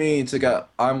cost me to get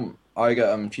I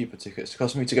get cheaper tickets. To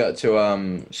cost me to get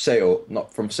to Sale,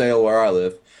 not from Sale where I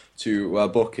live, to where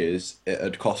Buck is,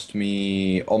 it'd cost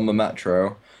me on the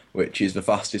metro, which is the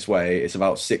fastest way. It's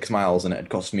about 6 miles, and it'd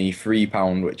cost me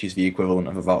 £3, which is the equivalent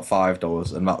of about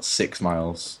 $5, and that's 6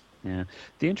 miles. Yeah.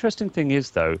 The interesting thing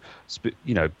is, though,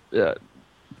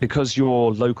 because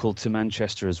you're local to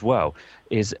Manchester as well,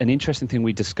 is an interesting thing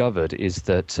we discovered is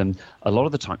that a lot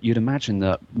of the time you'd imagine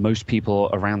that most people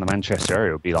around the Manchester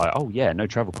area would be like, oh yeah, no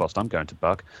travel cost, I'm going to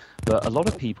Buck. But a lot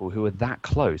of people who are that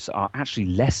close are actually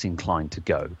less inclined to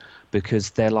go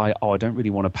because they're like, oh, I don't really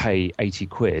want to pay 80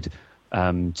 quid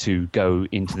to go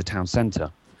into the town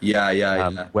centre. Yeah.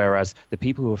 Whereas the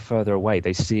people who are further away,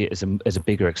 they see it as a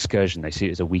bigger excursion. They see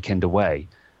it as a weekend away.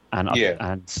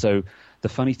 And so the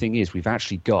funny thing is we've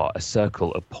actually got a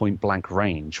circle of point blank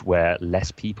range where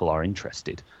less people are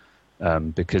interested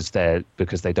because they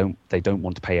don't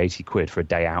want to pay 80 quid for a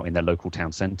day out in their local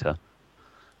town centre.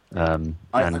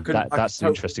 That's an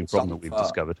interesting problem that we've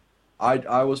discovered.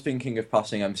 I was thinking of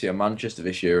passing MCM Manchester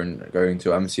this year and going to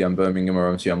MCM Birmingham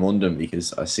or MCM London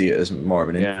because I see it as more of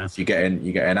an interest. You get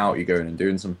in out, you're going and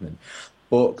doing something.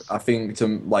 But I think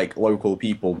to like local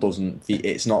people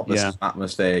it's not the same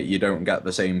atmosphere. You don't get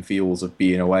the same feels of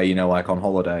being away, like on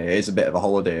holiday. It is a bit of a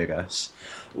holiday, I guess.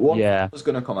 One thing I was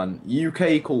going to comment,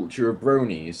 UK culture of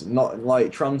bronies, not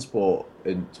like transport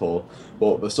at all,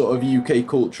 but the sort of UK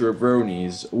culture of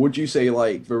bronies, would you say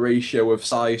like the ratio of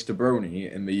size to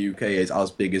brony in the UK is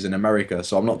as big as in America?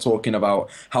 So I'm not talking about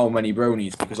how many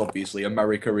bronies, because obviously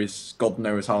America is God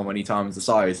knows how many times the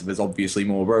size, there's obviously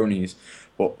more bronies,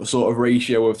 but the sort of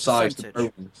ratio of size to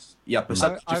bronies. Yeah,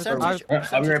 percentage.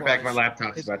 I'll be right back, my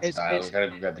laptop's about to die, I've got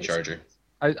to grab the charger.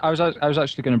 I was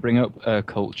actually going to bring up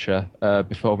culture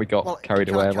before we got carried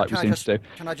away, like we seem to do.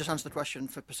 Can I just answer the question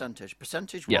for percentage?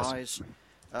 Percentage-wise,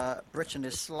 Britain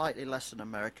is slightly less than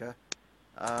America.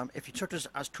 If you took us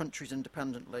as countries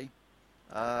independently,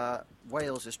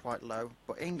 Wales is quite low,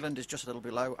 but England is just a little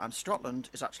below, and Scotland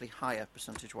is actually higher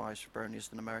percentage-wise for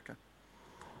bronies than America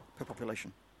per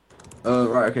population.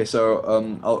 Right. Okay.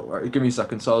 So give me a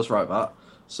second. So I was right that.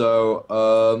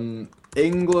 So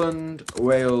England,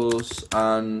 Wales,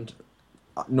 and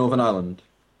Northern Ireland.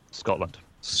 Scotland.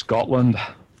 Scotland.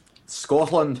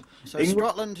 So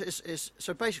Scotland is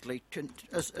so basically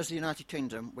as the United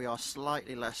Kingdom, we are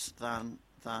slightly less than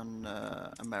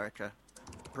America,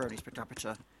 bronies per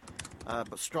capita,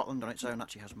 but Scotland on its own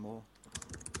actually has more.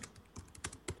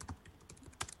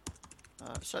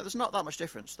 So there's not that much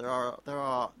difference. There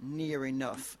are near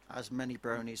enough as many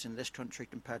bronies in this country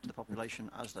compared to the population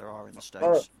as there are in the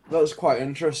States. That's quite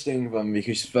interesting then,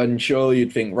 because then surely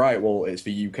you'd think, right, well, it's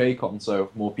the UK con, so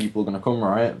more people are going to come,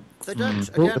 right? They don't.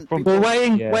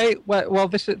 Well,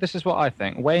 this is what I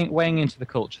think. Weighing into the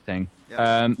culture thing.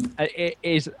 Yeah. It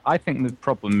is. I think the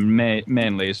problem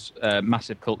mainly is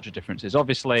massive culture differences.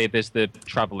 Obviously, there's the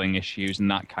travelling issues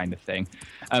and that kind of thing.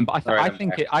 But I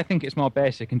think it's more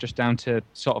basic and just down to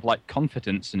sort of like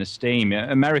confidence and esteem.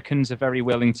 Americans are very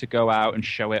willing to go out and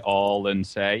show it all and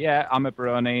say, yeah, I'm a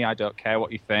brony. I don't care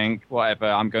what you think. Whatever.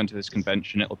 I'm going to this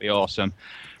convention. It'll be awesome.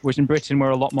 Whereas in Britain,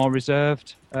 we're a lot more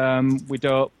reserved. We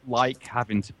don't like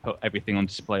having to put everything on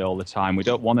display all the time. We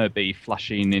don't want to be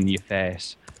flashing in your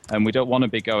face. And we don't want to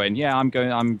be going, yeah,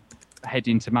 I'm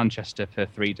heading to Manchester for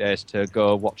 3 days to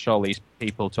go watch all these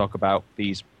people talk about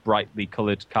these brightly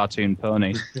coloured cartoon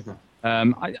ponies.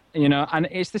 And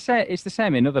it's the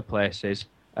same in other places.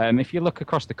 If you look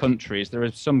across the countries, there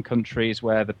are some countries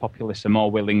where the populace are more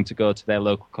willing to go to their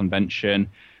local convention,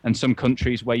 and some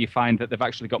countries where you find that they've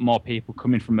actually got more people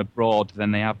coming from abroad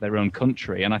than they have their own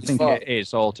country. And I think it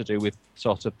is all to do with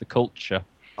sort of the culture.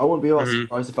 I wouldn't be all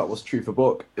surprised if that was true for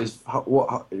Buck.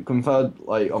 Compared,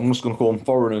 like, I'm just going to call them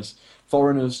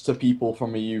foreigners to people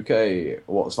from the UK,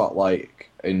 what's that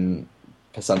like in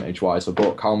percentage-wise for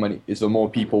Buck? How many, is there more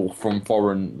people from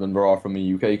foreign than there are from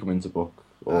the UK coming to Buck?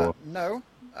 Or? No,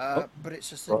 but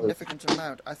it's a significant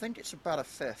amount. I think it's about a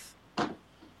fifth.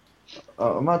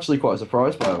 I'm actually quite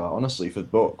surprised by that, honestly, for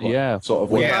Buck. We had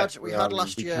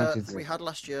last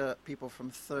year people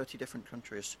from 30 different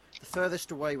countries. The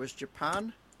furthest away was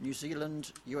Japan, New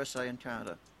Zealand, USA, and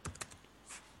Canada.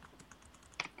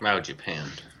 Wow, Japan.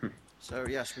 So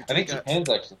yes, I think Japan's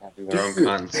actually having their own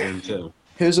con soon too.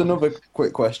 Here's another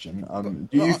quick question.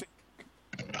 Do you think?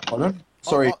 Pardon?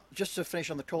 Sorry. Just to finish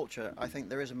on the culture, I think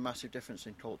there is a massive difference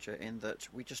in culture in that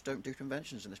we just don't do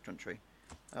conventions in this country.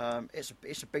 It's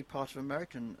a big part of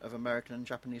American and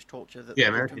Japanese culture that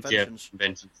Americans have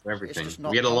conventions for everything.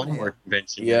 We had a lot more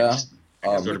conventions. Yeah.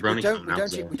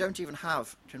 We don't even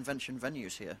have convention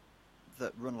venues here.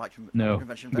 that run like No,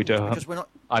 convention we venues? don't. Because we're not.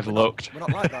 I've we're looked. Not,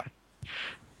 we're not like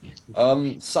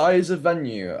that. Size of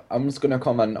venue. I'm just going to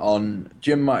comment on.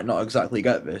 Jim might not exactly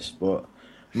get this, but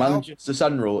How- Manchester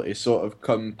Central is sort of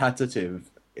competitive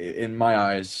in my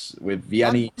eyes with the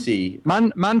Man-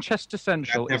 NEC. Manchester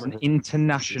Central I've is an never-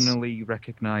 internationally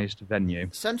recognised venue.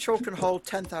 Central can hold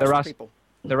 10,000 There are- people.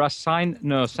 There are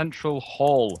Central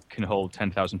Hall can hold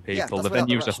 10,000 Yeah, people. that's The without the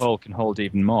venue as a rest. whole can hold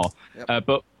even more. Yep.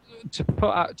 But to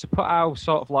put how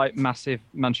sort of like massive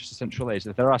Manchester Central is,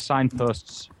 that there are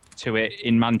signposts to it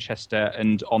in Manchester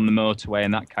and on the motorway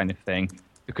and that kind of thing,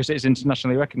 because it is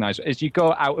internationally recognised. As you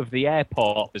go out of the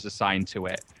airport, there's a sign to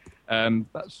it.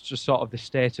 That's just sort of the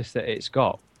status that it's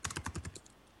got.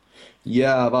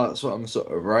 Yeah, that's what I'm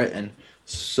sort of writing.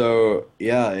 So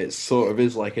yeah, it sort of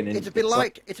is like an. It'd be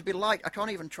like. I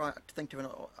can't even try to think of an.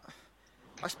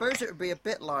 I suppose it would be a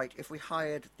bit like if we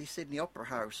hired the Sydney Opera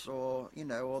House, or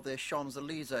or the Champs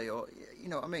Elysees, or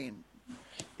what I mean.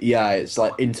 Yeah, it's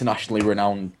like internationally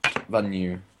renowned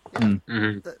venue.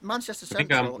 Mhm. The Manchester I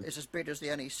think, Central is as big as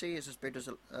the NEC, is as big as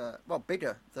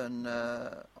bigger than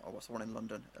what's the one in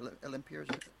London? Olympia, is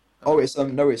it? Oh, it's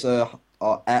no, it's a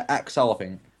XL, I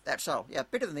think. XL, yeah,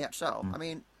 bigger than the XL. I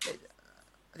mean,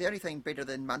 the only thing bigger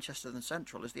than Manchester than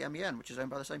Central is the MEN, which is owned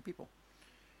by the same people.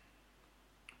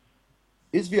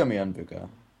 Is the MEN bigger?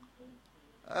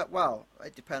 Well,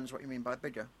 it depends what you mean by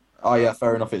bigger. Oh yeah,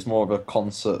 fair enough. It's more of a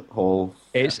concert hall.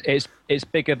 It's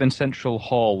bigger than Central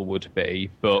Hall would be,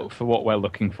 but for what we're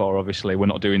looking for, obviously, we're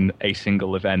not doing a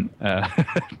single event.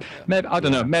 Maybe I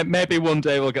don't know. Maybe one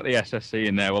day we'll get the SSC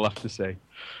in there. We'll have to see.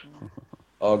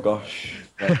 Oh gosh,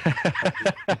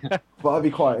 that'd be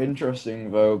quite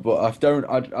interesting though. But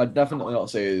I'd definitely not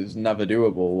say it's never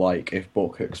doable. Like if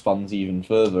Book expands even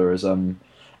further, as I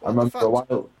remember a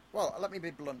while. Well, let me be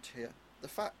blunt here. The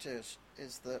fact is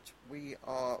that we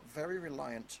are very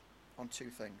reliant on two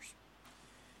things.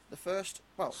 The first,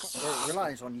 well, we're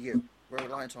reliant on you. We're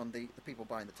reliant on the people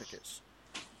buying the tickets.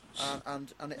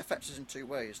 And it affects us in two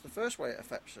ways. The first way it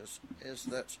affects us is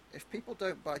that if people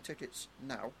don't buy tickets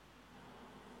now,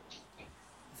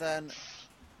 then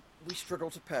we struggle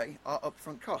to pay our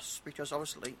upfront costs, because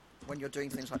obviously when you're doing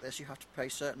things like this you have to pay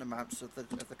certain amounts of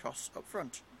the costs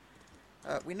upfront.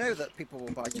 We know that people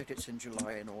will buy tickets in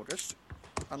July and August,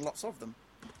 and lots of them,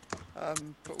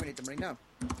 but we need the money now.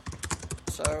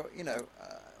 So,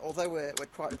 although we're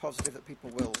quite positive that people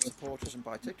will support us and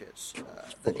buy tickets,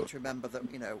 they need to remember that,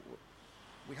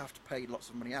 we have to pay lots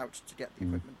of money out to get the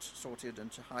equipment sorted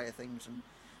and to hire things and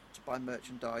to buy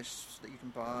merchandise that you can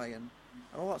buy, and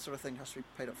all that sort of thing has to be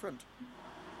paid up front.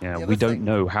 Yeah, The we other don't thing-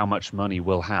 know how much money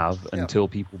we'll have until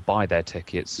people buy their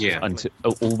tickets. Yeah.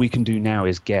 All we can do now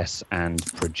is guess and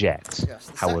project. Yes,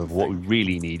 the However, second what we thing-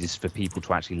 really need is for people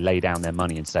to actually lay down their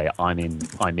money and say, I'm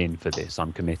in for this,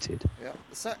 I'm committed. Yeah.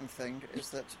 The second thing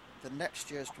is that the next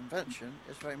year's convention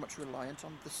is very much reliant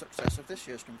on the success of this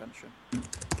year's convention.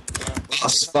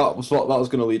 That was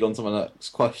going to lead on to my next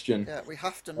question. Yeah, we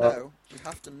have to know. We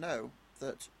have to know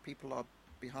that people are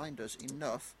behind us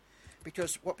enough,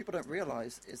 because what people don't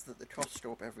realise is that the costs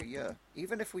go up every year.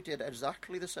 Even if we did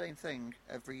exactly the same thing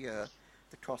every year,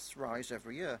 the costs rise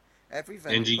every year. Every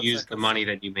venue And you puts use their the costs- money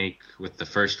that you make with the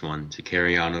first one to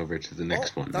carry on over to the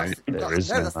next one, that's, right? There is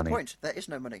no that's money. the point. There is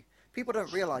no money. People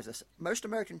don't realise this. Most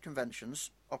American conventions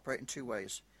operate in two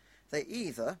ways. They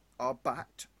either are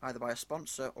backed either by a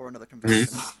sponsor or another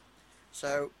convention.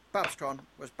 So Babscon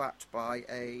was backed by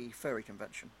a furry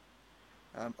convention.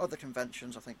 Other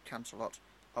conventions, I think Cancelot,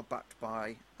 are backed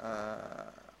by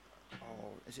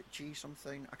is it G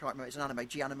something? I can't remember. It's an anime,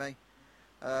 G Anime.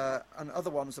 And other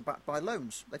ones are backed by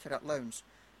loans. They take out loans.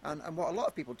 And what a lot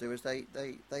of people do is they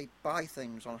buy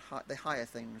things on they hire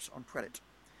things on credit.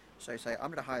 So you say, I'm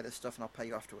going to hire this stuff and I'll pay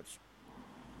you afterwards.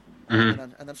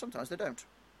 Mhm. And then sometimes they don't.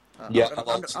 Yeah,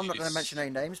 I'm not going to mention any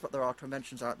names, but there are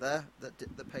conventions out there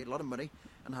that paid a lot of money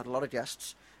and had a lot of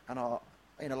guests and are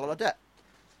in a lot of debt.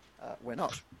 We're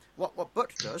not. What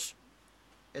Butt does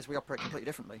is we operate completely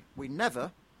differently. We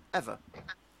never, ever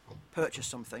purchase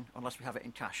something unless we have it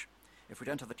in cash. If we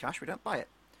don't have the cash, we don't buy it.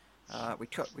 We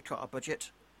cut our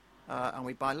budget and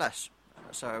we buy less.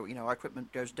 So our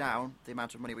equipment goes down the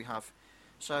amount of money we have.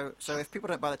 So if people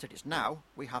don't buy the tickets now,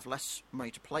 we have less money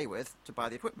to play with to buy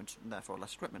the equipment, and therefore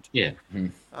less equipment. Yeah.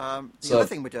 The So- other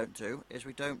thing we don't do is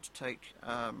we don't take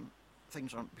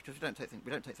things on, because we don't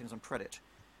take things on credit.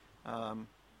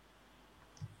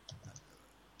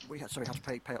 We have to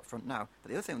pay up front now. But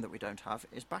the other thing that we don't have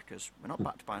is backers. We're not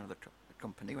backed by another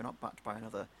company. We're not backed by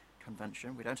another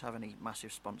convention. We don't have any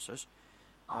massive sponsors.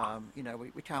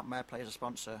 We count Mayor Play as a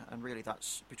sponsor, and really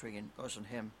that's between us and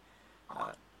him.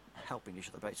 helping each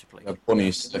other, basically. A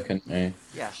bunny stick, isn't he?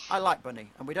 Yeah, I like Bunny,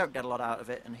 and we don't get a lot out of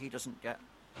it, and he doesn't get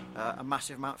a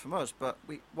massive amount from us. But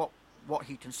what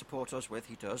he can support us with,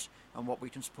 he does, and what we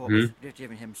can support with,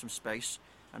 giving him some space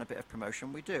and a bit of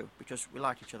promotion, we do, because we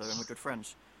like each other and we're good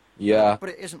friends. Yeah. But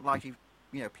it isn't like he,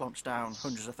 plonks down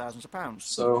hundreds of thousands of pounds.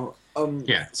 So,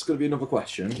 Yeah. it's going to be another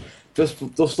question. Just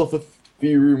off a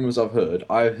few rumours I've heard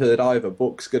either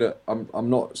Buck's gonna. I'm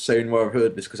not saying where I've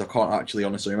heard this because I can't actually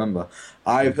honestly remember.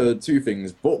 I've heard two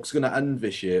things: Buck's gonna end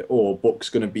this year, or Buck's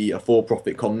gonna be a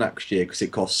for-profit con next year because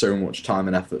it costs so much time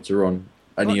and effort to run.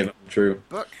 Any of them true?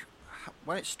 Buck,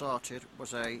 when it started,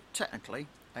 was technically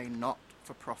a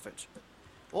not-for-profit.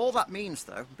 All that means,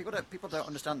 though, people don't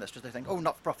understand this because they think, oh,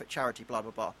 not-for-profit charity, blah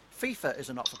blah blah. FIFA is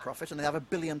a not-for-profit, and they have £1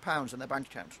 billion in their bank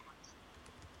account.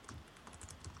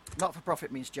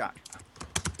 Not-for-profit means jack.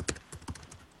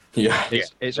 Yeah.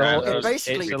 It's It's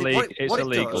a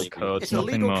legal code. It's a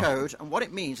nothing legal more. code, and what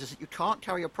it means is that you can't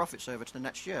carry your profits over to the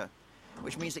next year,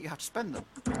 which means that you have to spend them,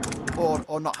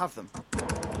 or not have them.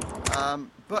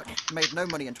 Buck made no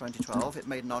money in 2012. It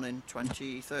made none in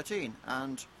 2013,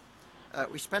 and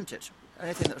we spent it.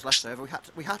 Anything that was left over,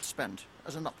 we had to spend.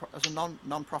 As a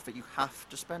non-profit, you have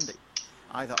to spend it,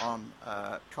 either on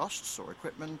costs or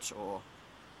equipment, or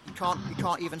you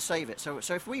can't even save it. So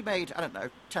if we made, I don't know,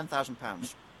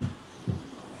 £10,000.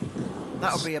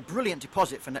 That would be a brilliant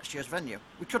deposit for next year's venue.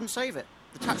 We couldn't save it.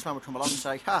 The taxman would come along and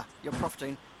say, "Ha, you're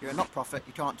profiting. You're a not-profit.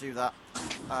 You can't do that.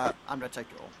 I'm going to take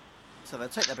it all." So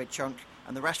they'd take their big chunk,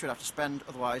 and the rest we'd have to spend.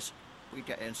 Otherwise, we'd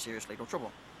get in serious legal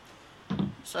trouble.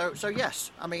 So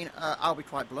yes, I mean, I'll be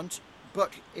quite blunt.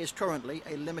 Buck is currently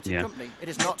a limited company. It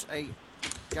is not a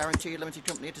guaranteed limited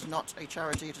company. It is not a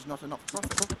charity. It is not a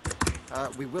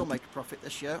not-for-profit. We will make a profit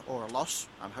this year, or a loss.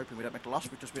 I'm hoping we don't make a loss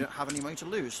because we don't have any money to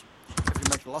lose. If we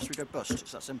make a loss, we go bust.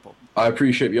 It's that simple. I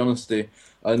appreciate the honesty.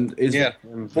 And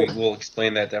we'll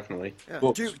explain that definitely. Yeah.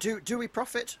 But- Do we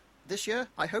profit this year?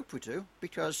 I hope we do,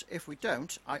 because if we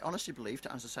don't, I honestly believe,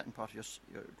 to answer the second part of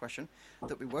your question,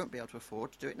 that we won't be able to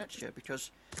afford to do it next year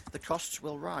because the costs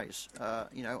will rise.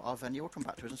 Our venue will come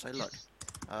back to us and say, look,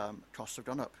 costs have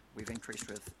gone up. We've increased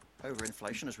with over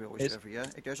inflation, as we always do every year.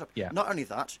 It goes up. Yeah. Not only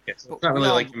that, Yes. but Not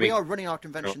really we are running our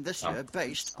convention this year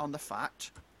based on the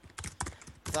fact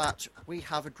that we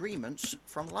have agreements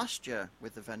from last year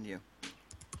with the venue,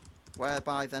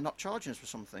 whereby they're not charging us for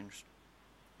some things.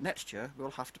 Next year,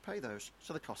 we'll have to pay those,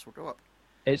 so the costs will go up.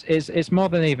 It's more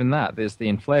than even that. There's the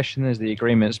inflation, there's the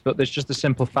agreements, but there's just the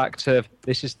simple fact of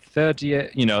this is the third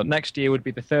year. Next year would be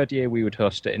the third year we would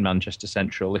host it in Manchester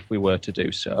Central if we were to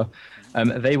do so.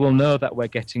 They will know that we're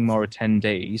getting more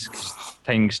attendees because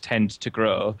things tend to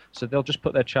grow, so they'll just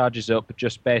put their charges up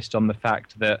just based on the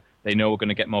fact that they know we're going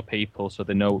to get more people, so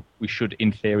they know we should,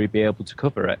 in theory, be able to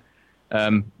cover it.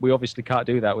 We obviously can't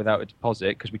do that without a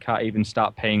deposit because we can't even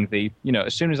start paying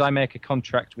as soon as I make a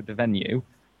contract with the venue,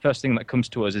 first thing that comes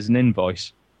to us is an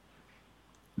invoice.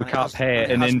 We can't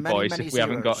pay an invoice if we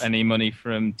haven't got any money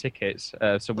from tickets,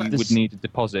 so we would need a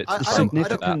deposit. I don't want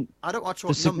to talk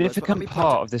The significant numbers,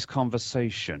 part of this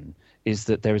conversation is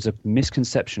that there is a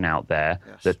misconception out there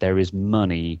that there is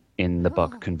money in the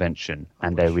Buck Convention,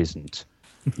 and there isn't.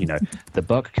 The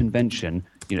Buck Convention,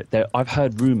 I've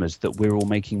heard rumours that we're all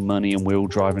making money and we're all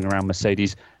driving around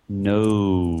Mercedes.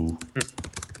 No.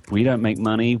 We don't make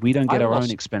money. We don't get our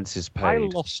own expenses paid. I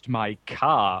lost my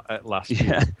car at last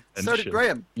year's convention. So did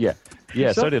Graham. Yeah,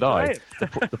 so did I. Right.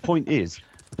 The point is,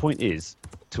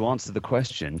 to answer the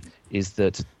question, is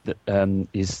that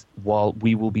while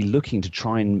we will be looking to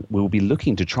try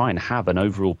and have an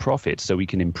overall profit, so we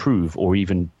can improve or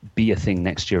even be a thing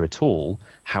next year at all.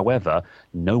 However,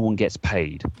 no one gets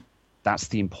paid. That's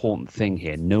the important thing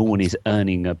here. No one is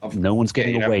no one's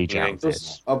getting a wage out of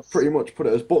it. I've pretty much put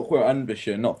it as Buck will end this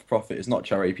year, not for profit. It's not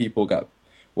charity. People get,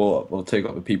 we'll take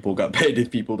up the people get paid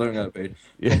if people don't get paid.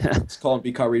 Yeah. It can't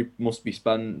be carried, must be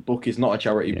spent. Buck is not a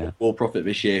charity. Yeah. Buck will profit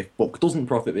this year. Buck doesn't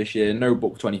profit this year. No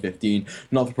Buck 2015.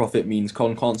 Not for profit means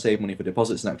can't save money for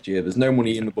deposits next year. There's no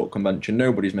money in the Buck convention.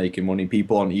 Nobody's making money.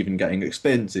 People aren't even getting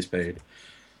expenses paid.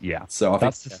 Yeah, so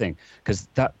that's the thing, because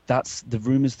that's the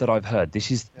rumours that I've heard. This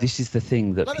is the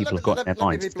thing that people have got in their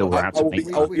minds. Still out to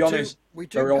make I'll be honest. We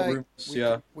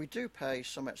do pay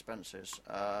some expenses,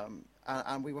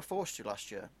 and we were forced to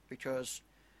last year because,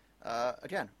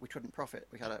 again, we couldn't profit.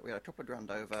 We had a couple of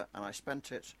grand over, and I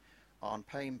spent it on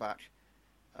paying back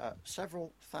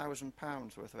several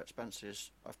 £1,000s worth of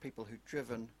expenses of people who'd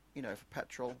driven, for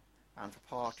petrol and for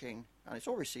parking, and it's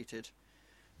all receipted.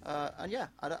 And yeah,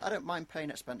 I don't mind paying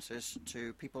expenses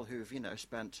to people who've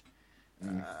spent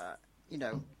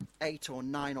 8 or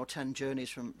 9 or 10 journeys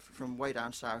from way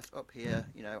down south up here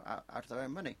out of their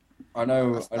own money. I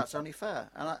know. That's only fair,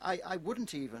 and I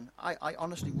wouldn't even. I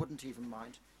honestly wouldn't even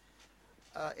mind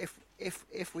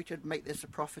if we could make this a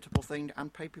profitable thing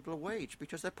and pay people a wage,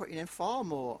 because they're putting in far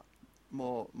more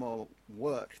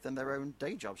work than their own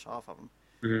day jobs, half of them.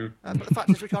 Mm-hmm. But the fact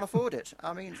is, we can't afford it.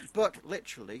 I mean, Buck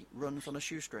literally runs on a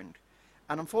shoestring,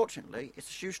 and unfortunately, it's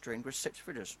a shoestring with 6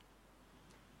 figures.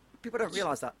 People don't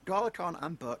realise that Garlicon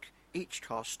and Buck each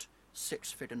cost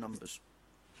 6-figure numbers.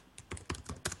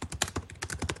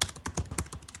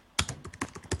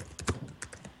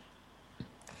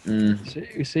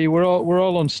 You see, we're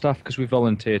all on staff because we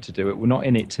volunteer to do it. We're not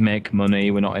in it to make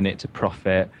money. We're not in it to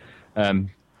profit. I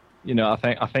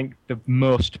think the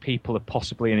most people are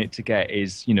possibly in it to get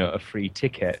is, a free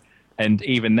ticket. And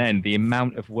even then, the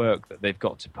amount of work that they've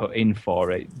got to put in for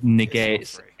it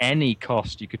negates any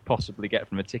cost you could possibly get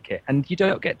from a ticket. And you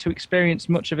don't get to experience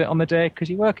much of it on the day because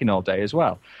you're working all day as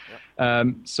well. Yep.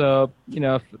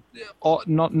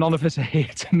 None of us are here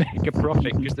to make a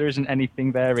profit because there isn't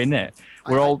anything there in it.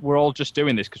 We're all just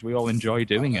doing this because we all enjoy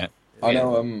doing it. I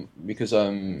know, because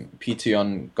Peter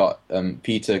got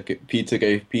Peter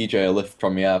gave PJ a lift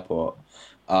from the airport,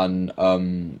 and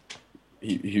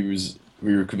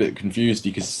we were a bit confused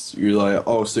because we were like,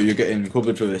 oh, so you're getting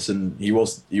covered for this, and he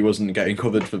wasn't getting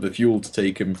covered for the fuel to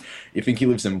take him. You think he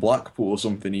lives in Blackpool or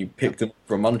something? He picked him up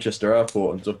from Manchester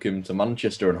Airport and took him to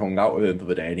Manchester and hung out with him for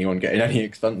the day, and he wasn't getting any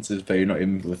expenses paid, not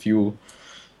even for the fuel.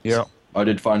 Yeah, I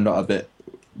did find that a bit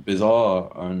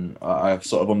bizarre, and I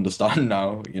sort of understand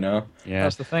now. Yeah,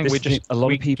 that's the thing. We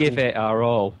give it our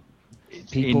all.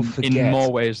 People forget in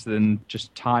more ways than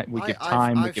just time. We give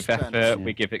time, we I've give spent, effort,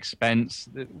 we give expense.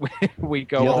 We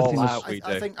go all out.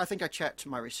 I think I checked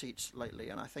my receipts lately,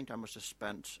 and I think I must have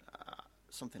spent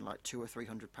something like £200 or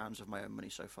 £300 of my own money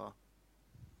so far.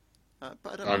 But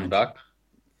I don't on Buck.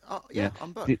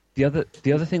 On Buck. The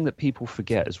other thing that people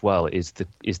forget as well is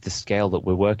the scale that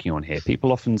we're working on here.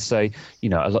 People often say, a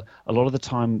lot of the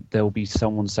time there will be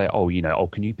someone say,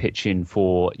 can you pitch in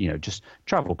for, just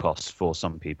travel costs for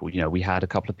some people. We had a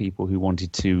couple of people who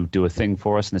wanted to do a thing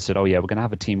for us, and they said, oh yeah, we're going to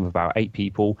have a team of about 8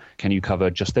 people. Can you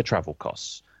cover just their travel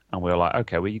costs? And we were like,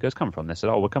 okay, where you guys come from? They said,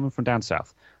 oh, we're coming from down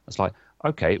south. It's like,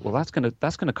 okay, well that's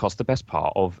gonna cost the best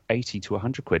part of 80 to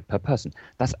 100 quid per person.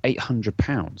 That's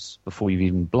 £800 before you've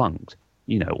even blinked.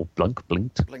 Or blinked.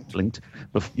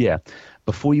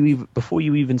 Before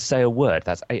you even say a word,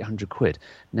 that's 800 quid.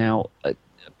 Now,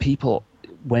 people,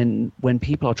 when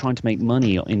people are trying to make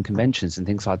money in conventions and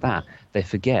things like that, they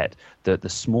forget that the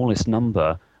smallest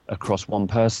number across one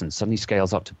person suddenly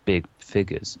scales up to big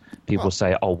figures. People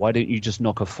say, oh, why don't you just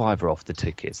knock a £5 off the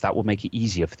tickets? That will make it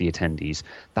easier for the attendees.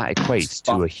 That equates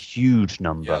to a huge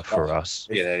number for us.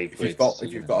 Yeah, that if you've got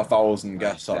 1,000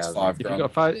 guests, that's £5 grand. If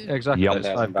you've got exactly, Yep. that's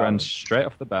 £5 grand straight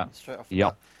off the bat.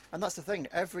 Yep. And that's the thing.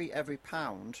 Every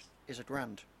pound is a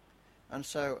grand, and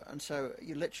so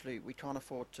you literally, we can't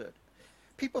afford to.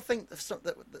 People think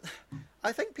that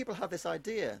I think people have this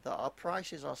idea that our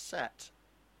prices are set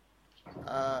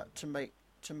to make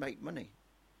money,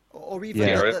 or even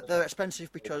that they're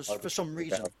expensive because for some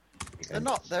reason. They're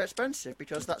not. They're expensive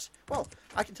because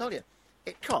I can tell you,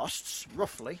 it costs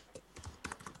roughly.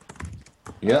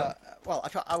 Yeah.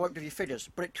 I won't give you figures,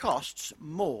 but it costs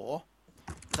more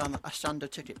than a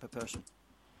standard ticket per person.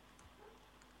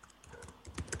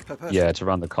 Yeah, to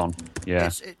run the con. Yeah.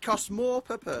 It costs more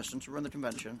per person to run the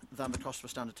convention than the cost of a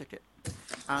standard ticket.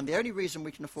 And the only reason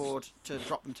we can afford to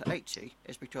drop them to 80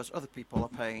 is because other people are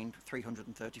paying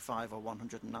 335 or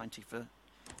 190 for.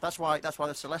 That's why the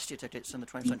Celestia tickets and the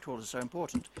 20% calls are so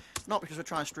important. Not because we're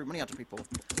trying to screw money out of people,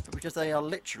 but because they are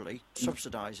literally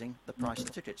subsidising the price of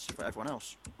the tickets for everyone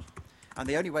else. And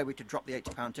the only way we could drop the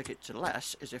 £80 ticket to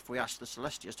less is if we asked the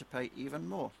Celestias to pay even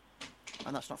more.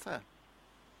 And that's not fair.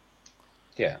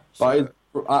 Yeah. But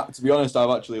to be honest, I've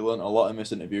actually learnt a lot in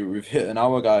this interview. We've hit an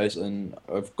hour, guys, and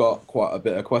I've got quite a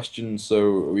bit of questions. So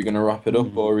are we going to wrap it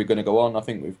up, or are we going to go on? I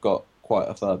think we've got quite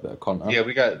a fair bit of content.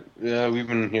 Yeah, we've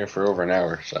been here for over an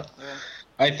hour, so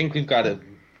I think we've got a.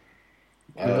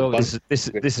 This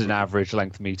is an average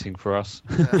length meeting for us.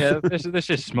 Yeah, this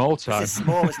is small time. This is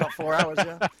small. It's not 4 hours.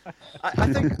 Yeah. I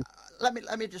think.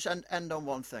 Let me just end on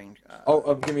one thing.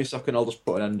 Give me a second. I'll just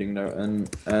put an ending note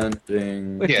and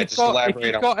ending.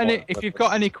 If you've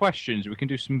got any questions, we can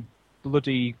do some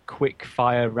bloody quick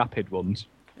fire rapid ones.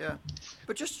 Yeah,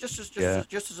 but just as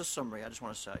a summary, I just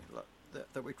want to say, look,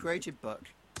 that we created Buck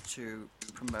to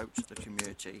promote the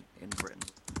community in Britain,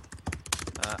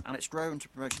 and it's grown to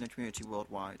promoting the community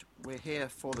worldwide. We're here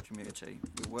for the community.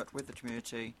 We work with the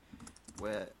community.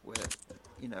 We're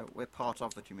part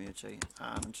of the community,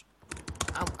 and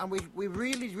we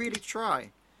really try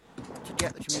to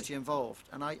get the community involved.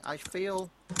 And I feel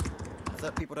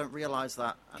that people don't realise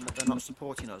that and that they're not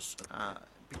supporting us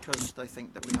because they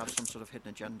think that we have some sort of hidden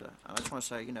agenda. And I just want to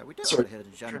say, we don't have a hidden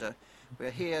agenda.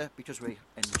 We're here because we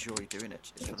enjoy doing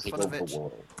it. It's for the fun of it.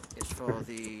 It's for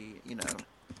the,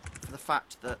 for the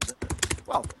fact that,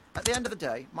 well, at the end of the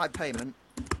day, my payment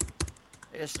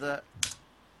is that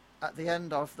at the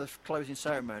end of the closing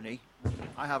ceremony,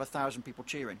 I have 1,000 people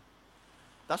cheering.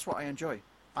 That's what I enjoy.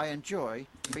 I enjoy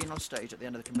being on stage at the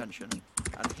end of the convention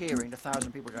and hearing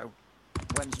 1,000 people go,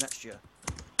 "When's next year?"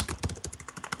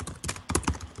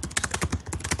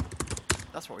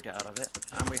 That's what we get out of it,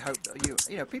 and we hope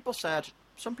that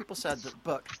some people said that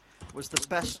Buck was the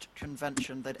best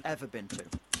convention they'd ever been to.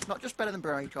 Not just better than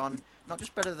BronyCon, not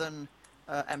just better than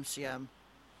MCM,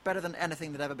 better than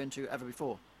anything they'd ever been to ever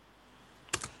before.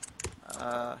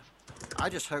 I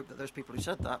just hope that those people who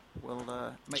said that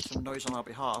will make some noise on our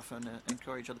behalf and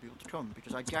encourage other people to come,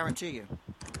 because I guarantee you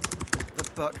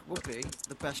that Buck will be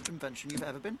the best convention you've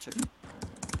ever been to.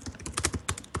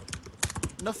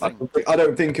 Nothing. I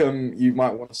don't think you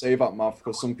might want to say that, Mav,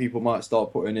 because some people might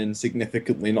start putting in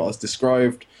significantly not as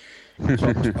described.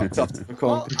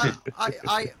 Well,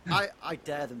 I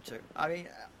dare them to. I mean,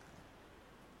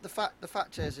 the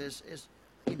fact is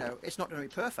it's not going to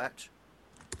be perfect,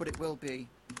 but it will be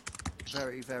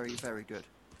very, very, very good.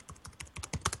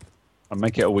 And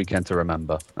make it a weekend to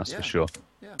remember. That's for sure.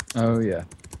 Yeah. Oh yeah.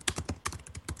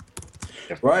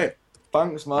 Right.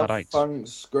 Thanks, Matt. Right.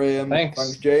 Thanks, Graham.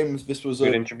 Thanks. James. This was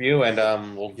Good a interview, and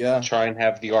we'll try and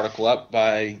have the article up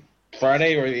by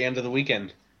Friday or the end of the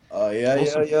weekend. yeah.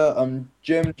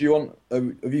 Jim, do you want?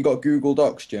 Have you got Google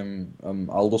Docs, Jim?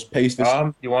 I'll just paste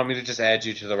this. You want me to just add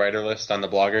you to the writer list on the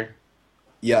Blogger?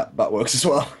 Yeah, that works as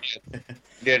well.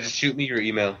 Yeah, just shoot me your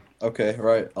email. Okay,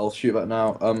 right. I'll shoot that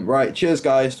now. Right. Cheers,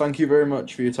 guys. Thank you very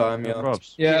much for your time. No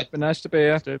probs. Yeah, been nice to be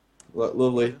here.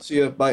 Lovely. See you. Bye.